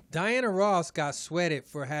 Diana Ross got sweated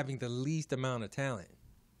for having the least amount of talent.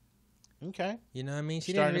 Okay, You know what I mean?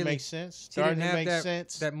 She starting didn't to really, make sense. she Starting didn't to have make that,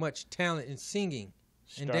 sense. that much talent in singing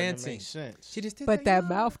and Starting to dancing. make sense. She just did but that young.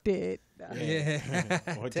 mouth did. Yeah.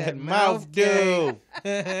 What that mouth do?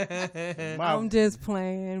 I'm Mouth. just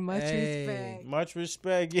playing. Much Hey. respect. Much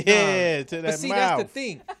respect, yeah, to that But see, mouth. that's the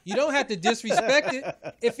thing. You don't have to disrespect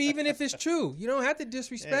it. Even if it's true, you don't have to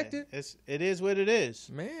disrespect Yeah, it. it is what it is.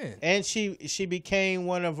 Man. And she became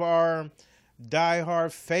one of our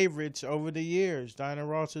diehard favorites over the years. Diana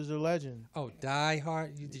Ross is a legend. Oh, Die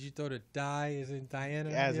Hard. Did you throw the die as in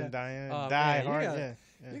Diana? As Yeah. in Diana. Oh, Die man, you Hard. got- Yeah.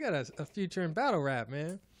 You got a future in battle rap,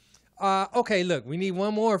 man. Okay, look, we need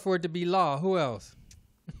one more for it to be law. Who else?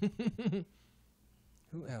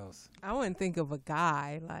 Who else? I wouldn't think of a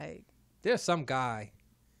guy like. There's some guy.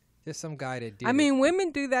 There's some guy that did I mean,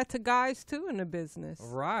 women do that to guys too in the business. it.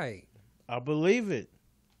 Right. I believe it.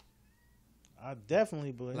 I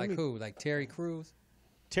definitely believe Like it. who? Like Terry Crews?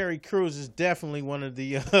 Terry Crews is definitely one of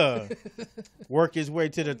the work his way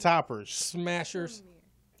to the toppers. Smashers.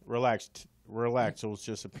 Relax. It was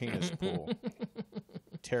just a penis pull.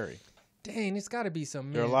 Terry. Dang, it's got to be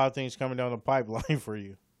some There are a man. lot of things coming down the pipeline for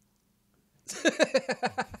you.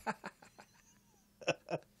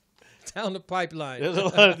 Down the pipeline. There's a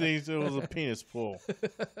lot of things. It was a penis pull.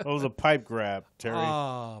 It was a pipe grab, Terry.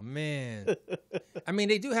 Oh, man. I mean,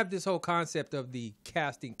 they do have this whole concept of the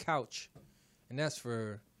casting couch, and that's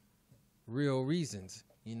for real reasons.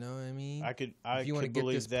 You know what I mean? I If you wanna could get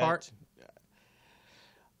believe this that. part.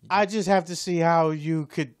 I just have to see how you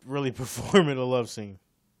could really perform in a love scene.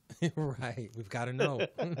 Right. We've got to know.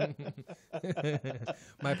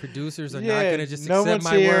 My producers are not going to just no accept one's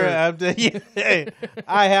my here. word.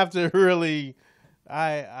 I have to really.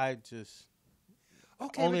 I just.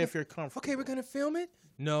 Okay, Only if you're comfortable. Okay, we're gonna film it.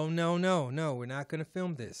 No, we're not gonna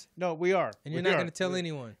film this. No, we are. And you're not gonna tell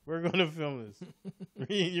anyone. We're gonna film this.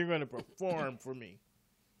 You're gonna perform for me.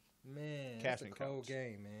 Man, it's a Casting cold couch.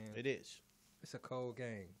 game, man. It is. It's a cold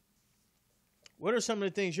game. What are some of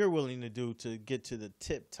the things you're willing to do to get to the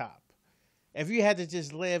tip top? If you had to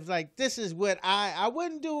just live like, this is what I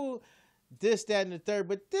wouldn't do this, that, and the third,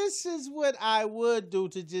 but this is what I would do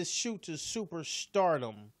to just shoot to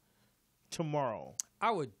superstardom tomorrow.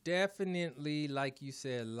 I would definitely, like you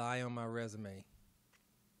said, lie on my resume.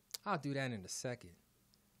 I'll do that in a second.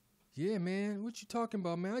 Yeah, man, what you talking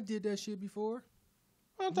about, man? I did that shit before.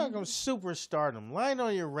 I'm talking superstardom. Lying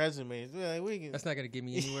on your resume. Like, we can, That's not gonna get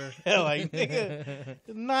me anywhere. like, nigga,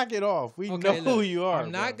 knock it off. We Okay, know who look, you are.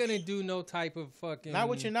 I'm not bro. gonna do no type of fucking. Not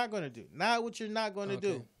what you're not gonna do. Not what you're not gonna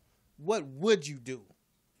Okay. do. What would you do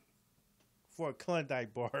for a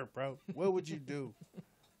Klondike bar, bro? What would you do?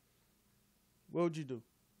 What would you do?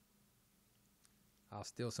 I'll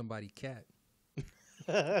steal somebody's cat.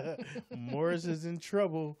 Morris is in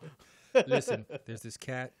trouble. Listen, there's this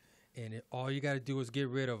cat, and all you got to do is get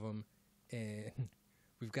rid of him, and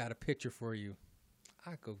we've got a picture for you.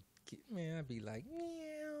 I go, I'd be like,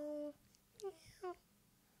 meow, meow.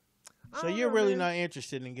 So you're really not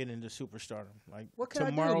interested in getting into superstardom, like What can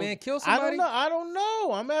tomorrow? I do, man? Kill somebody? I don't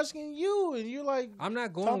know. I'm asking you, and you're like I'm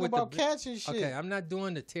not going talking with about the cats and shit. Okay, I'm not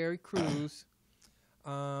doing the Terry Crews.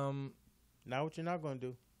 Now what you're not gonna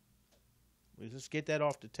do? Let's get that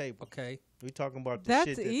off the table. Okay. We talking about the That's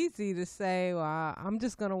shit that, easy to say. Well, I'm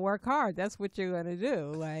just gonna work hard. That's what you're gonna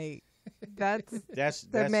do. Like, that's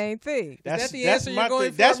the main thing. That's, that the that's answer my you're going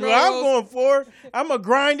thing. for, That's what I'm Rose? going for. I'm going to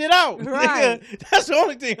grind it out. Right. Nigga. That's the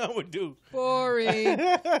only thing I would do. Boring.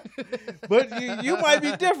 But you might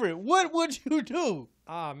be different. What would you do?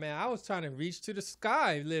 Ah, man, I was trying to reach to the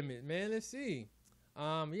sky limit, man. Let's see.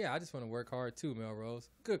 Yeah, I just want to work hard too, Melrose.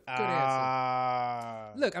 Good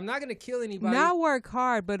answer. Look, I'm not gonna kill anybody. Not work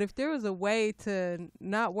hard, but if there was a way to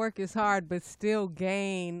not work as hard but still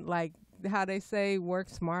gain, like how they say, work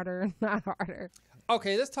smarter, not harder.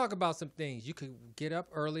 Okay, let's talk about some things. You could get up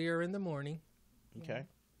earlier in the morning. Okay.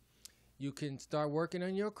 You can start working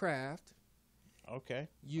on your craft. Okay.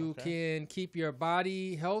 You can keep your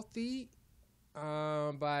body healthy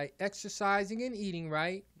by exercising and eating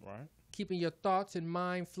right. Right. Keeping your thoughts and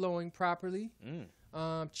mind flowing properly.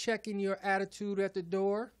 Checking your attitude at the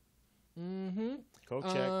door. Go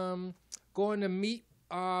check. Going to meet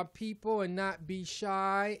people and not be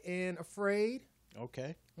shy and afraid.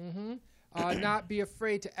 Okay. Not be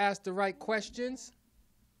afraid to ask the right questions.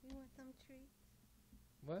 You want some treats?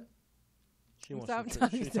 What? She wants Stop to,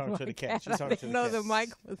 talking she's to talking my to the cat. cat. She's I talking to didn't the know cat. the mic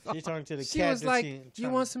was on. She's talking to the She cat. was like, "You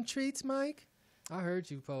want some treats, Mike?" I heard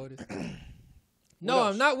you, POTUS. No,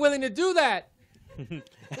 else? I'm not willing to do that.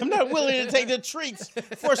 I'm not willing to take the treats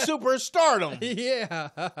for superstardom. Yeah.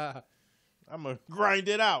 I'm going to grind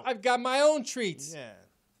it out. I've got my own treats.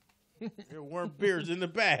 Yeah. There weren't beers in the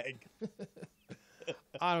bag.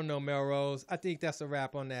 I don't know, Melrose. I think that's a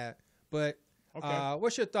wrap on that. But Okay.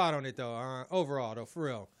 what's your thought on it, though, overall, though, for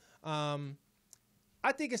real?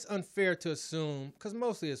 I think it's unfair to assume, because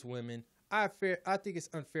mostly it's women, I think it's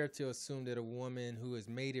unfair to assume that a woman who has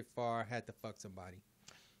made it far had to fuck somebody.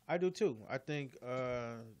 I do too. I think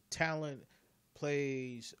talent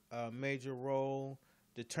plays a major role,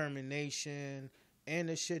 determination, and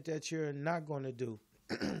the shit that you're not going to do.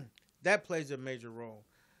 That plays a major role.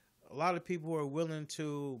 A lot of people are willing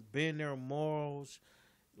to bend their morals.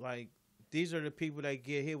 Like, these are the people that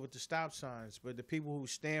get hit with the stop signs. But the people who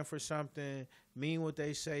stand for something, mean what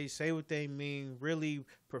they say what they mean, really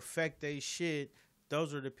perfect their shit,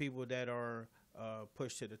 those are the people that are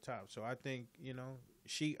pushed to the top. So I think,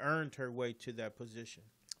 she earned her way to that position.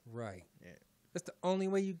 Right. Yeah. That's the only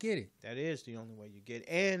way you get it. That is the only way you get it.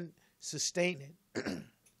 And sustain it.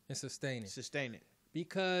 And sustain it. Sustain it.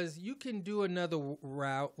 Because you can do another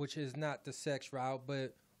route, which is not the sex route,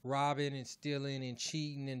 but robbing and stealing and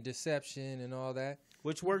cheating and deception and all that.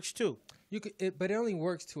 Which works too. But it only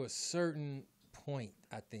works to a certain point,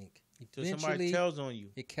 I think. Till somebody tells on you.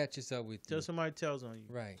 It catches up with you. Till somebody tells on you.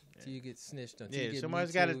 Right. Yeah. Till you get snitched on. Yeah,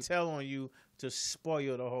 somebody's got to tell on you to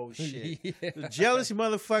spoil the whole shit. Yeah. The jealous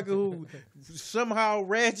motherfucker who somehow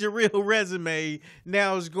read your real resume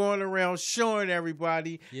now is going around showing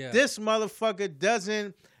everybody this motherfucker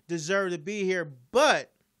doesn't deserve to be here.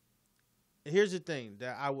 But here's the thing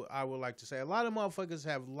that I would like to say. A lot of motherfuckers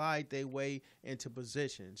have lied their way into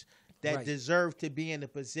positions. that Right. deserved to be in the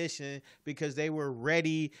position because they were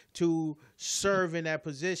ready to serve in that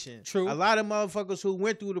position. True. A lot of motherfuckers who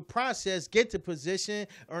went through the process get the position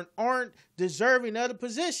or aren't deserving of the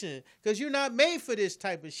position because you're not made for this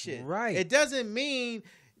type of shit. Right. It doesn't mean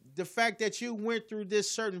the fact that you went through this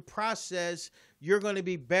certain process, you're going to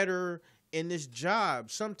be better in this job.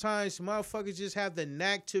 Sometimes motherfuckers just have the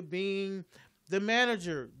knack to being the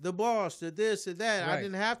manager, the boss, the this, the that. I Right.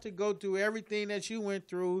 didn't have to go through everything that you went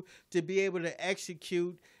through to be able to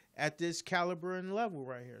execute at this caliber and level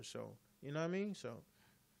right here. So, you know what I mean? So,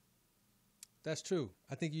 That's true.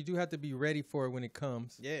 I think you do have to be ready for it when it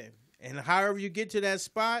comes. yeah. And however you get to that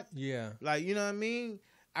spot, Yeah. like, you know what I mean?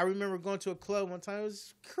 I remember going to a club one time. It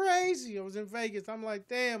was crazy. I was in Vegas. I'm like,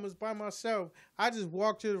 damn, I was by myself. I just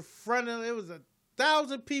walked to the front of it. It was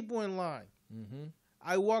 1,000 people in line. Mm-hmm.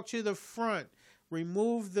 I walked to the front,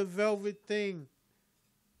 removed the velvet thing,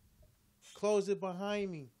 closed it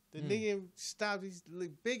behind me. The nigga stopped. This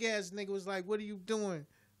big ass nigga was like, "What are you doing?"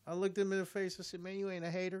 I looked him in the face. I said, "Man, you ain't a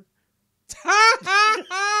hater."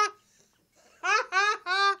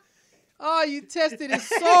 Oh, you tested his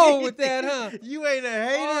soul with that, huh? You ain't a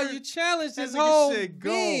hater. Oh, you challenged That his nigga whole said,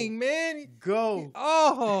 "Go." being, man. Go.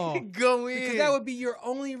 Oh, Go in. because that would be your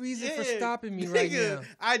only reason for Yeah, stopping me right nigga, now.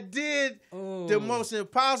 I did Oh. the most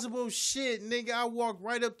impossible shit, nigga. I walked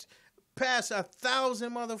right up past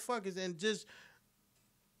 1,000 motherfuckers and just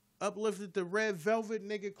uplifted the red velvet,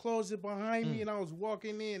 nigga, closed it behind me, and I was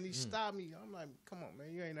walking in. He stopped me. I'm like, come on,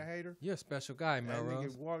 man, you ain't a hater. You're a special guy, That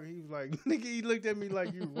Melrose. nigga walked, he was like, nigga, he looked at me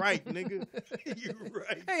like, you right, nigga. You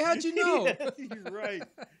right. Hey, how'd you know? You right.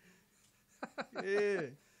 Yeah.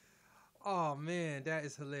 Oh man, that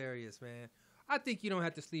is hilarious, man. I think you don't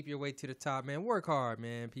have to sleep your way to the top, man. Work hard,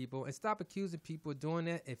 man, people, and stop accusing people of doing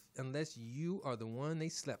that unless you are the one they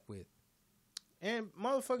slept with. And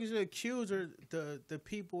motherfuckers that accuse are the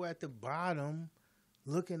people at the bottom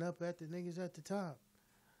looking up at the niggas at the top.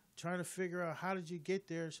 Trying to figure out how did you get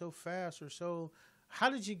there so fast or so how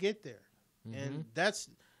did you get there? And that's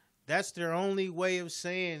their only way of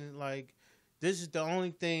saying like this is the only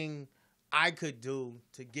thing I could do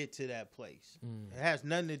to get to that place. It has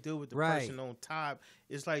nothing to do with the Right. person on top.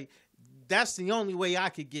 It's like that's the only way I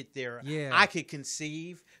could get there. Yeah. I could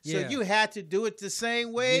conceive. So Yeah. you had to do it the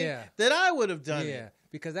same way Yeah. that I would have done Yeah, it.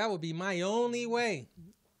 because that would be my only way.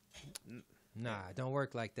 Nah, it don't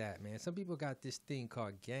work like that, man. Some people got this thing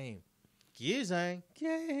called game. Gizang.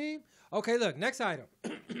 Game. Okay, look, next item.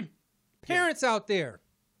 Parents out there,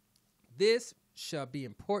 this shall be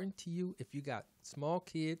important to you if you got small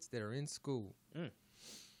kids that are in school.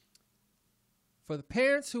 For the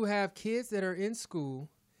parents who have kids that are in school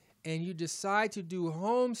and you decide to do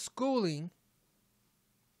homeschooling,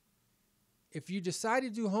 if you decide to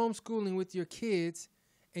do homeschooling with your kids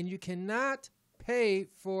and you cannot pay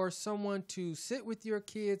for someone to sit with your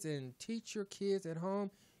kids and teach your kids at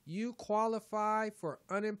home, you qualify for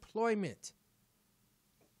unemployment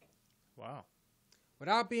Wow.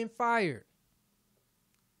 without being fired.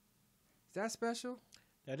 Is that special?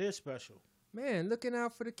 That is special. Man, looking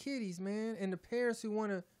out for the kiddies, man, and the parents who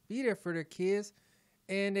want to be there for their kids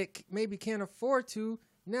and they maybe can't afford to,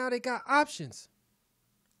 now they got options.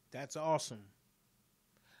 That's awesome.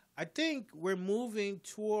 I think we're moving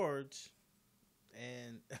towards,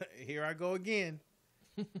 and here I go again,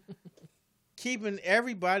 keeping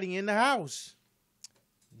everybody in the house.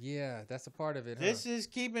 Yeah, that's a part of it, huh? This is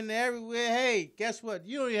keeping everywhere. Hey, guess what?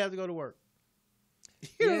 You don't even have to go to work.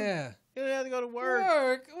 You don't- Yeah. You don't have to go to work.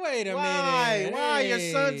 Work. Wait a Why? minute. Why? Your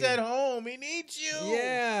son's Hey. at home. He needs you.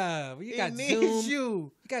 Yeah. Well, you He got needs Zoom. you.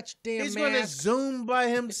 You got your damn He's going to mask. Zoom by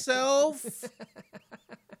himself.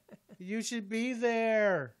 You should be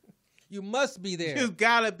there. You must be there. You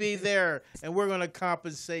gotta be there, and we're gonna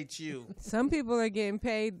compensate you. Some people are getting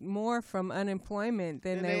paid more from unemployment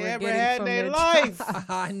than Than they they were ever getting had from in their their life. job.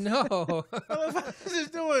 I know. Motherfuckers is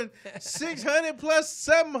doing 600 plus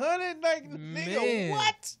 700. Like, nigga, Man.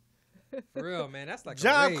 what? For real, man. That's like a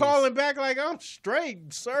John raise. calling back like, I'm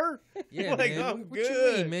straight, sir. Yeah, like, man. I'm What you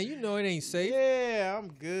good. mean, man? You know it ain't safe. Yeah,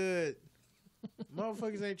 I'm good.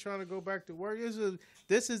 Motherfuckers ain't trying to go back to work.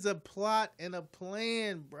 This is a plot and a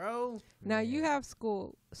plan, bro. Now you have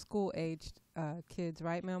school aged kids,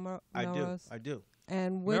 right, Melrose? I do.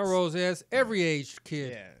 And what's, Melrose has every aged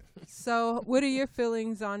kid. Yeah. so, what are your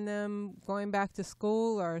feelings on them going back to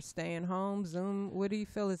school or staying home? Zoom. What do you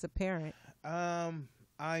feel as a parent?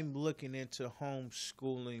 I'm looking into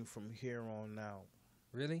homeschooling from here on out.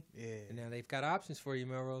 Really? Yeah. And now they've got options for you,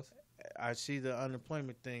 Melrose. I see the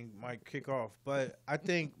unemployment thing might kick off, but I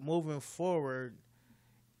think moving forward,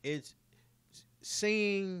 it's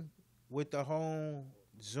seeing with the whole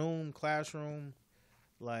Zoom classroom,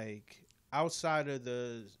 like outside of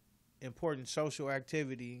the important social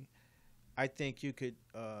activity, I think you could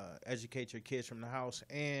educate your kids from the house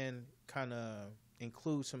and kind of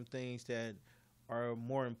include some things that are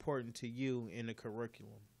more important to you in the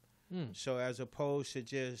curriculum. So as opposed to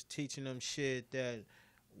just teaching them shit that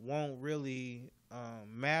won't really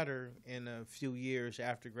matter in a few years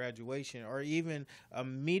after graduation or even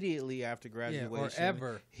immediately after graduation. or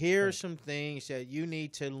ever. Here are some things that you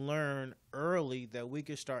need to learn early that we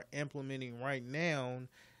could start implementing right now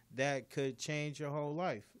that could change your whole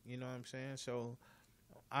life. You know what I'm saying? So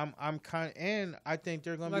I'm kind, and I think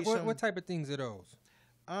they're gonna Like be some. what type of things are those?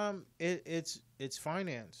 It's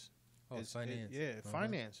finance. Oh, finance.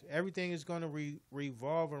 Finance. Everything is going to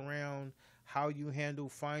revolve around how you handle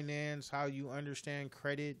finance, how you understand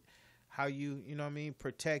credit, how you know what I mean,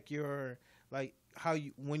 protect your, like, how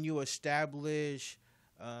you, when you establish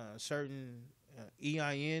certain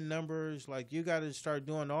EIN numbers, like, you got to start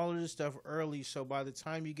doing all of this stuff early, so by the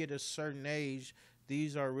time you get a certain age,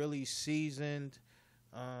 these are really seasoned.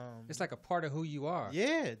 It's like a part of who you are.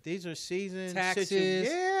 Yeah, these are seasoned Taxes.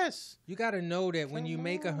 Yes. You got to know that when you Come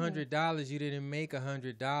make on. $100, you didn't make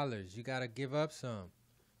 $100. You got to give up some.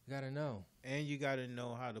 You got to know. And you got to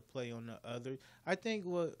know how to play on the other. I think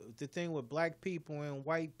what the thing with black people and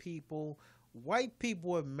white people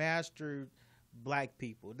have mastered black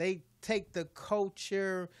people. They take the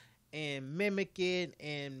culture and mimic it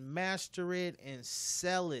and master it and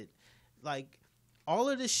sell it. Like, all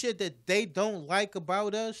of the shit that they don't like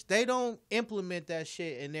about us, they don't implement that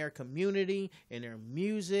shit in their community, in their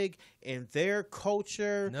music, in their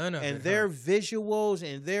culture, None of and it, their visuals,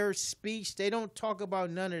 and their speech. They don't talk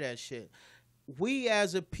about none of that shit. We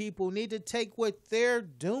as a people need to take what they're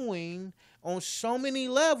doing on so many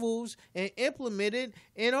levels and implement it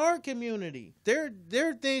in our community. There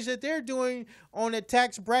are things that they're doing on a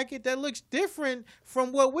tax bracket that looks different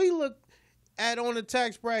from what we look at on the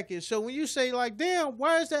tax bracket. So when you say, like, damn,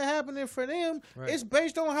 why is that happening for them? Right. It's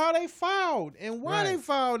based on how they filed and why they Right.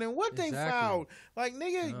 filed and what Exactly. they filed. Like,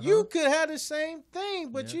 nigga, you could have the same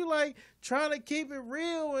thing, but Yeah. you like trying to keep it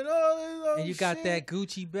real and all this other And you got shit. that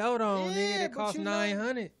Gucci belt on, Yeah, nigga, that but costs you know-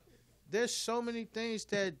 $900. There's so many things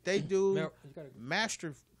that they do Mel, you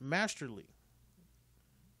gotta- masterly.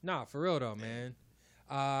 Nah, for real though, man.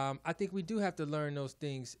 I think we do have to learn those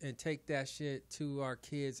things and take that shit to our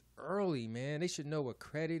kids early, man. They should know what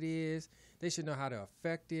credit is. They should know how to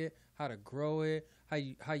affect it, how to grow it, how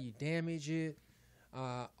you damage it,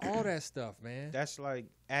 all that stuff, man. That's like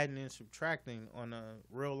adding and subtracting on a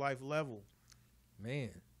real life level. Man,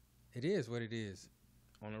 it is what it is.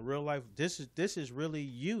 On a real life, this is really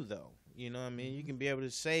you, though. You know what I mean? You can be able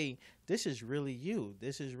to say, this is really you.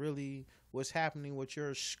 This is really what's happening with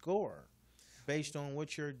your score based on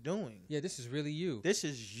what you're doing. Yeah, this is really you. This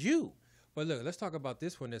is you. But look, let's talk about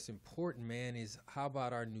this one that's important, man, is how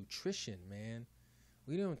about our nutrition, man?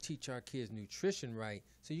 We don't teach our kids nutrition right,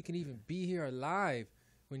 so you can even be here alive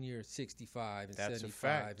when you're 65 and That's a 75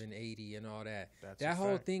 fact. and 80 and all that. That's That a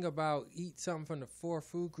whole fact. thing about eat something from the 4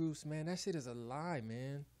 food groups, man, that shit is a lie,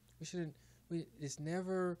 man. We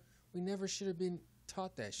never should have been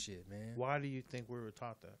taught that shit, man. Why do you think we were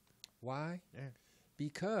taught that? Why? Yeah.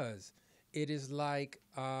 Because it is like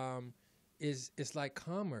it's like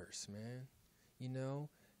commerce, man. You know,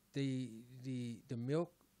 the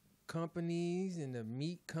milk companies and the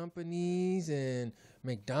meat companies and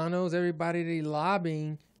McDonald's, everybody they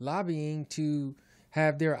lobbying to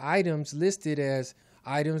have their items listed as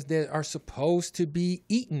items that are supposed to be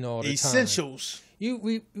eaten all the time. Essentials.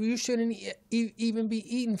 You shouldn't even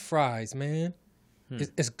be eating fries, man.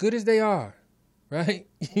 As good as they are, right?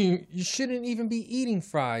 You shouldn't even be eating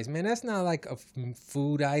fries, man. That's not like a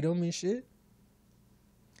food item and shit.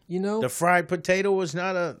 You know? The fried potato is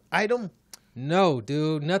not an item. No,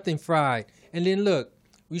 dude, nothing fried. And then look,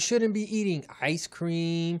 we shouldn't be eating ice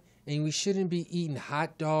cream, and we shouldn't be eating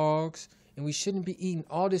hot dogs, and we shouldn't be eating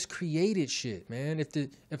all this created shit, man.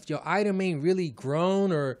 If your item ain't really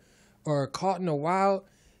grown or caught in the wild,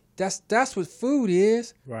 that's what food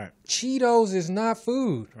is. Right. Cheetos is not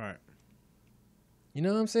food. Right. You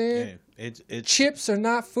know what I'm saying? Yeah. It's Chips are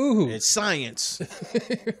not food. it's science.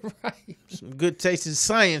 Right. Some good tasting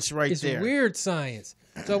science right It's there. weird science.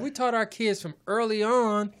 So we taught our kids from early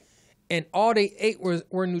on, and all they ate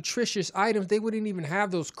were nutritious items. They wouldn't even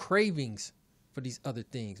have those cravings for these other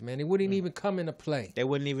things, man. They wouldn't even come into play. They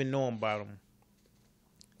wouldn't even know about them.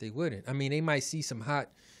 They wouldn't. I mean, they might see some hot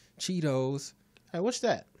Cheetos. Hey, what's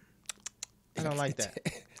that? I don't like that.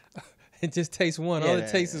 It just tastes one. Yeah, All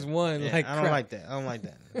it tastes is one. Yeah, Like I don't crap. like that. I don't like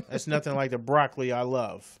that. That's nothing like the broccoli I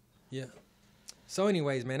love. Yeah. So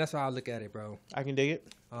anyways, man, that's how I look at it, bro. I can dig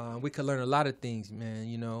it. We could learn a lot of things, man.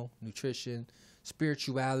 You know, nutrition,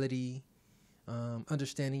 spirituality,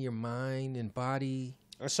 understanding your mind and body.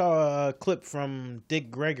 I saw a clip from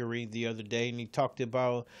Dick Gregory the other day, and he talked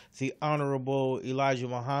about the Honorable Elijah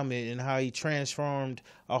Muhammad and how he transformed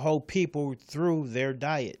a whole people through their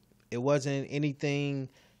diet. It wasn't anything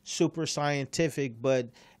super scientific, but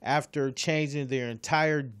after changing their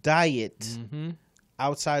entire diet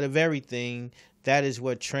outside of everything, that is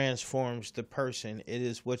what transforms the person. It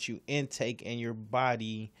is what you intake in your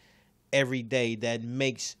body every day that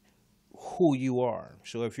makes who you are.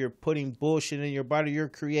 So if you're putting bullshit in your body, you're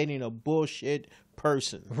creating a bullshit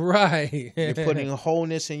person. Right. You're putting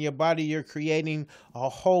wholeness in your body, you're creating a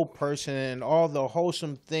whole person, and all the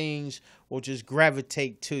wholesome things will just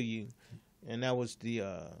gravitate to you. And that was the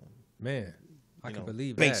Man, I can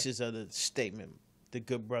believe basis of the statement the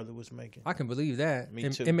good brother was making. I can believe that. Me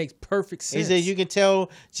too. It makes perfect sense. He said you can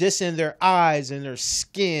tell just in their eyes and their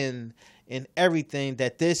skin and everything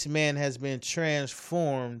that this man has been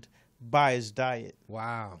transformed by his diet.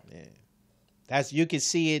 Wow. Yeah. You can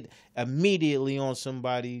see it immediately on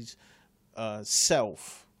somebody's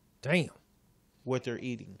self. Damn. What they're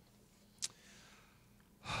eating.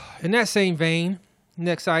 In that same vein,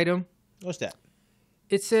 next item. What's that?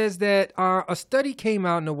 It says that a study came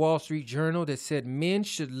out in the Wall Street Journal that said men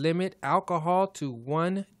should limit alcohol to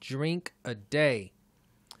 1 drink a day.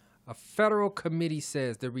 A federal committee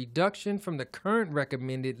says the reduction from the current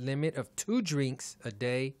recommended limit of 2 drinks a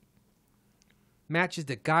day matches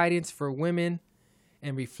the guidance for women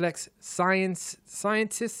and reflects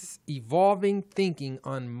scientists' evolving thinking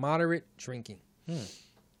on moderate drinking.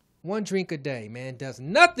 1 drink a day, man, does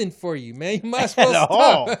nothing for you, man. You might as well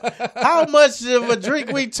stop. How much of a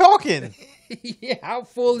drink we talking? Yeah, how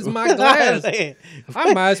full is my glass?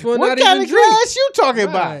 I might as well what not kind even of drink. glass you talking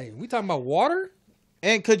about? Right. We talking about water?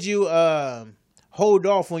 And could you hold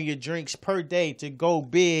off on your drinks per day to go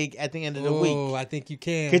big at the end of the week? Oh, I think you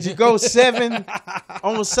can. Could you go 7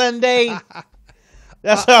 on Sunday?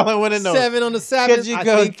 That's all I want to know. 7 on the Sabbath? Could you I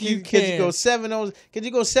go? think you Could can. you go 7 on? Could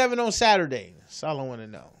you go 7 on Saturday? That's all I want to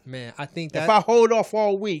know. Man, I think that If I hold off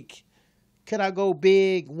all week, could I go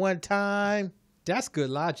big one time? that's good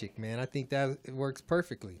logic, man. I think that it works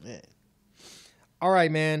perfectly. Yeah. All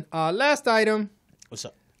right, man. Last item. What's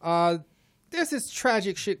up? There's this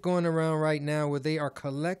tragic shit going around right now where they are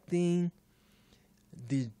collecting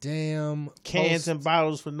the damn Cans and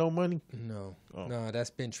bottles for no money? No. Oh. No, that's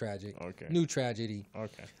been tragic. Okay. New tragedy.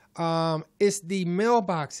 Okay. It's the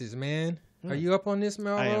mailboxes, man. Are you up on this,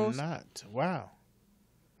 Melrose? I am not. Wow.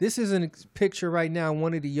 This is a picture right now in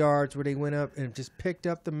one of the yards where they went up and just picked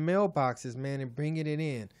up the mailboxes, man, and bringing it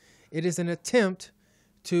in. It is an attempt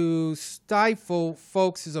to stifle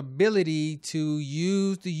folks' ability to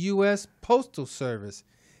use the U.S. Postal Service.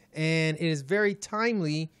 And it is very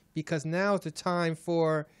timely because now is the time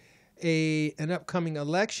for an upcoming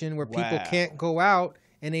election where people can't go out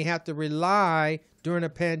and they have to rely during a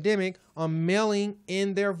pandemic on mailing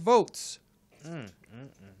in their votes.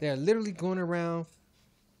 They're literally going around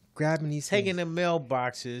grabbing these Taking things. the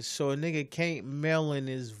mailboxes so a nigga can't mail in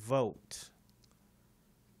his vote.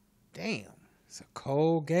 Damn. It's a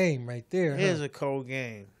cold game right there. It is huh? a cold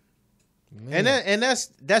game. Man. And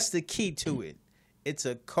that's the key to it. It's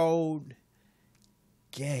a cold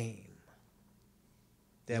game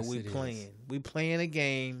that Yes, we it is. playing. We playing a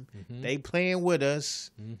game. Mhm. They playing with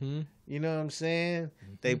us. Mm-hmm. You know what I'm saying?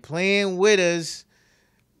 They playing with us.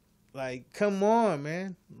 Like, come on,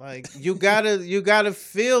 man. Like, you gotta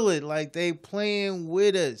feel it. Like, they playing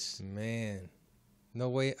with us. Man,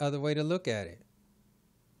 no other way to look at it.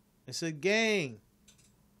 It's a game.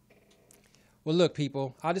 Well, look,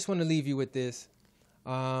 people, I just want to leave you with this.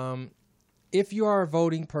 If you are a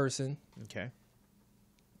voting person, Okay.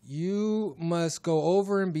 you must go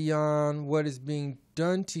over and beyond what is being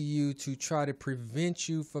done to you to try to prevent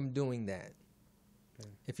you from doing that.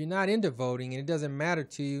 If you're not into voting and it doesn't matter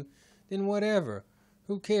to you, then whatever.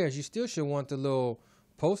 Who cares? You still should want the little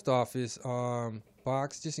post office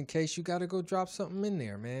box just in case you got to go drop something in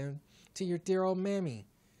there, man, to your dear old mammy.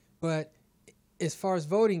 But as far as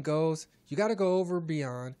voting goes, you got to go over and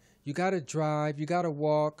beyond. You got to drive. You got to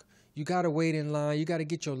walk. You got to wait in line. You got to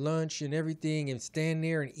get your lunch and everything and stand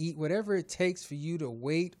there and eat whatever it takes for you to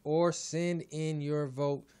wait or send in your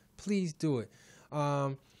vote. Please do it.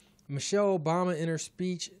 Michelle Obama in her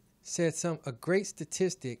speech said a great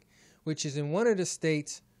statistic, which is in one of the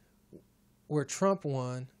states where Trump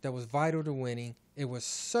won that was vital to winning. It was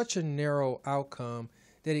such a narrow outcome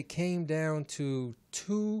that it came down to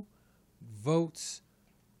 2 votes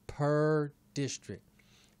per district.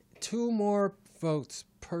 2 more votes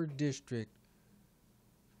per district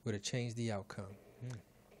would have changed the outcome.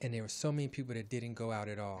 And there were so many people that didn't go out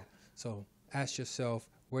at all. So ask yourself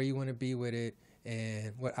where you want to be with it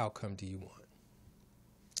and what outcome do you want.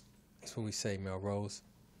 That's what we say, Melrose.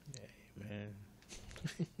 Man.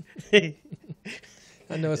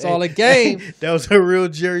 I know it's all a game. That was a real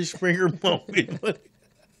Jerry Springer moment.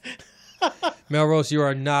 Melrose, you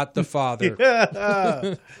are not the father.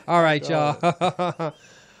 All right, y'all.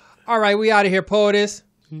 All right, we out of here, POTUS.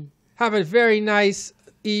 Have a very nice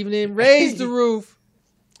evening. Raise the roof.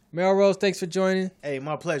 Melrose, thanks for joining. Hey,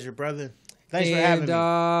 my pleasure, brother. Thanks for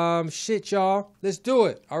having me. Shit, y'all. Let's do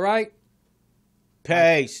it. All right?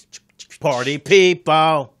 Peace. Party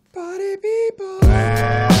people. Party people.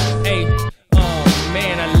 Hey,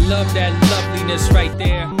 man, I love that loveliness right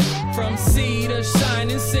there. From sea to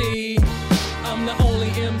shining sea, I'm the only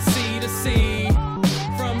MC to see.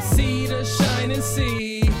 From sea to shining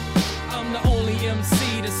sea, I'm the only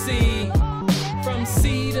MC to see. From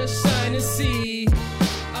sea to shining sea,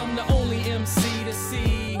 I'm the only MC to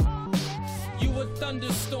see. You a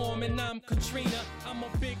thunderstorm and I'm Katrina. I'm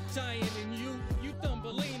a big giant and you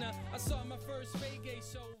Thumbelina. I saw my first reggae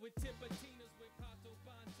show with Tippatina.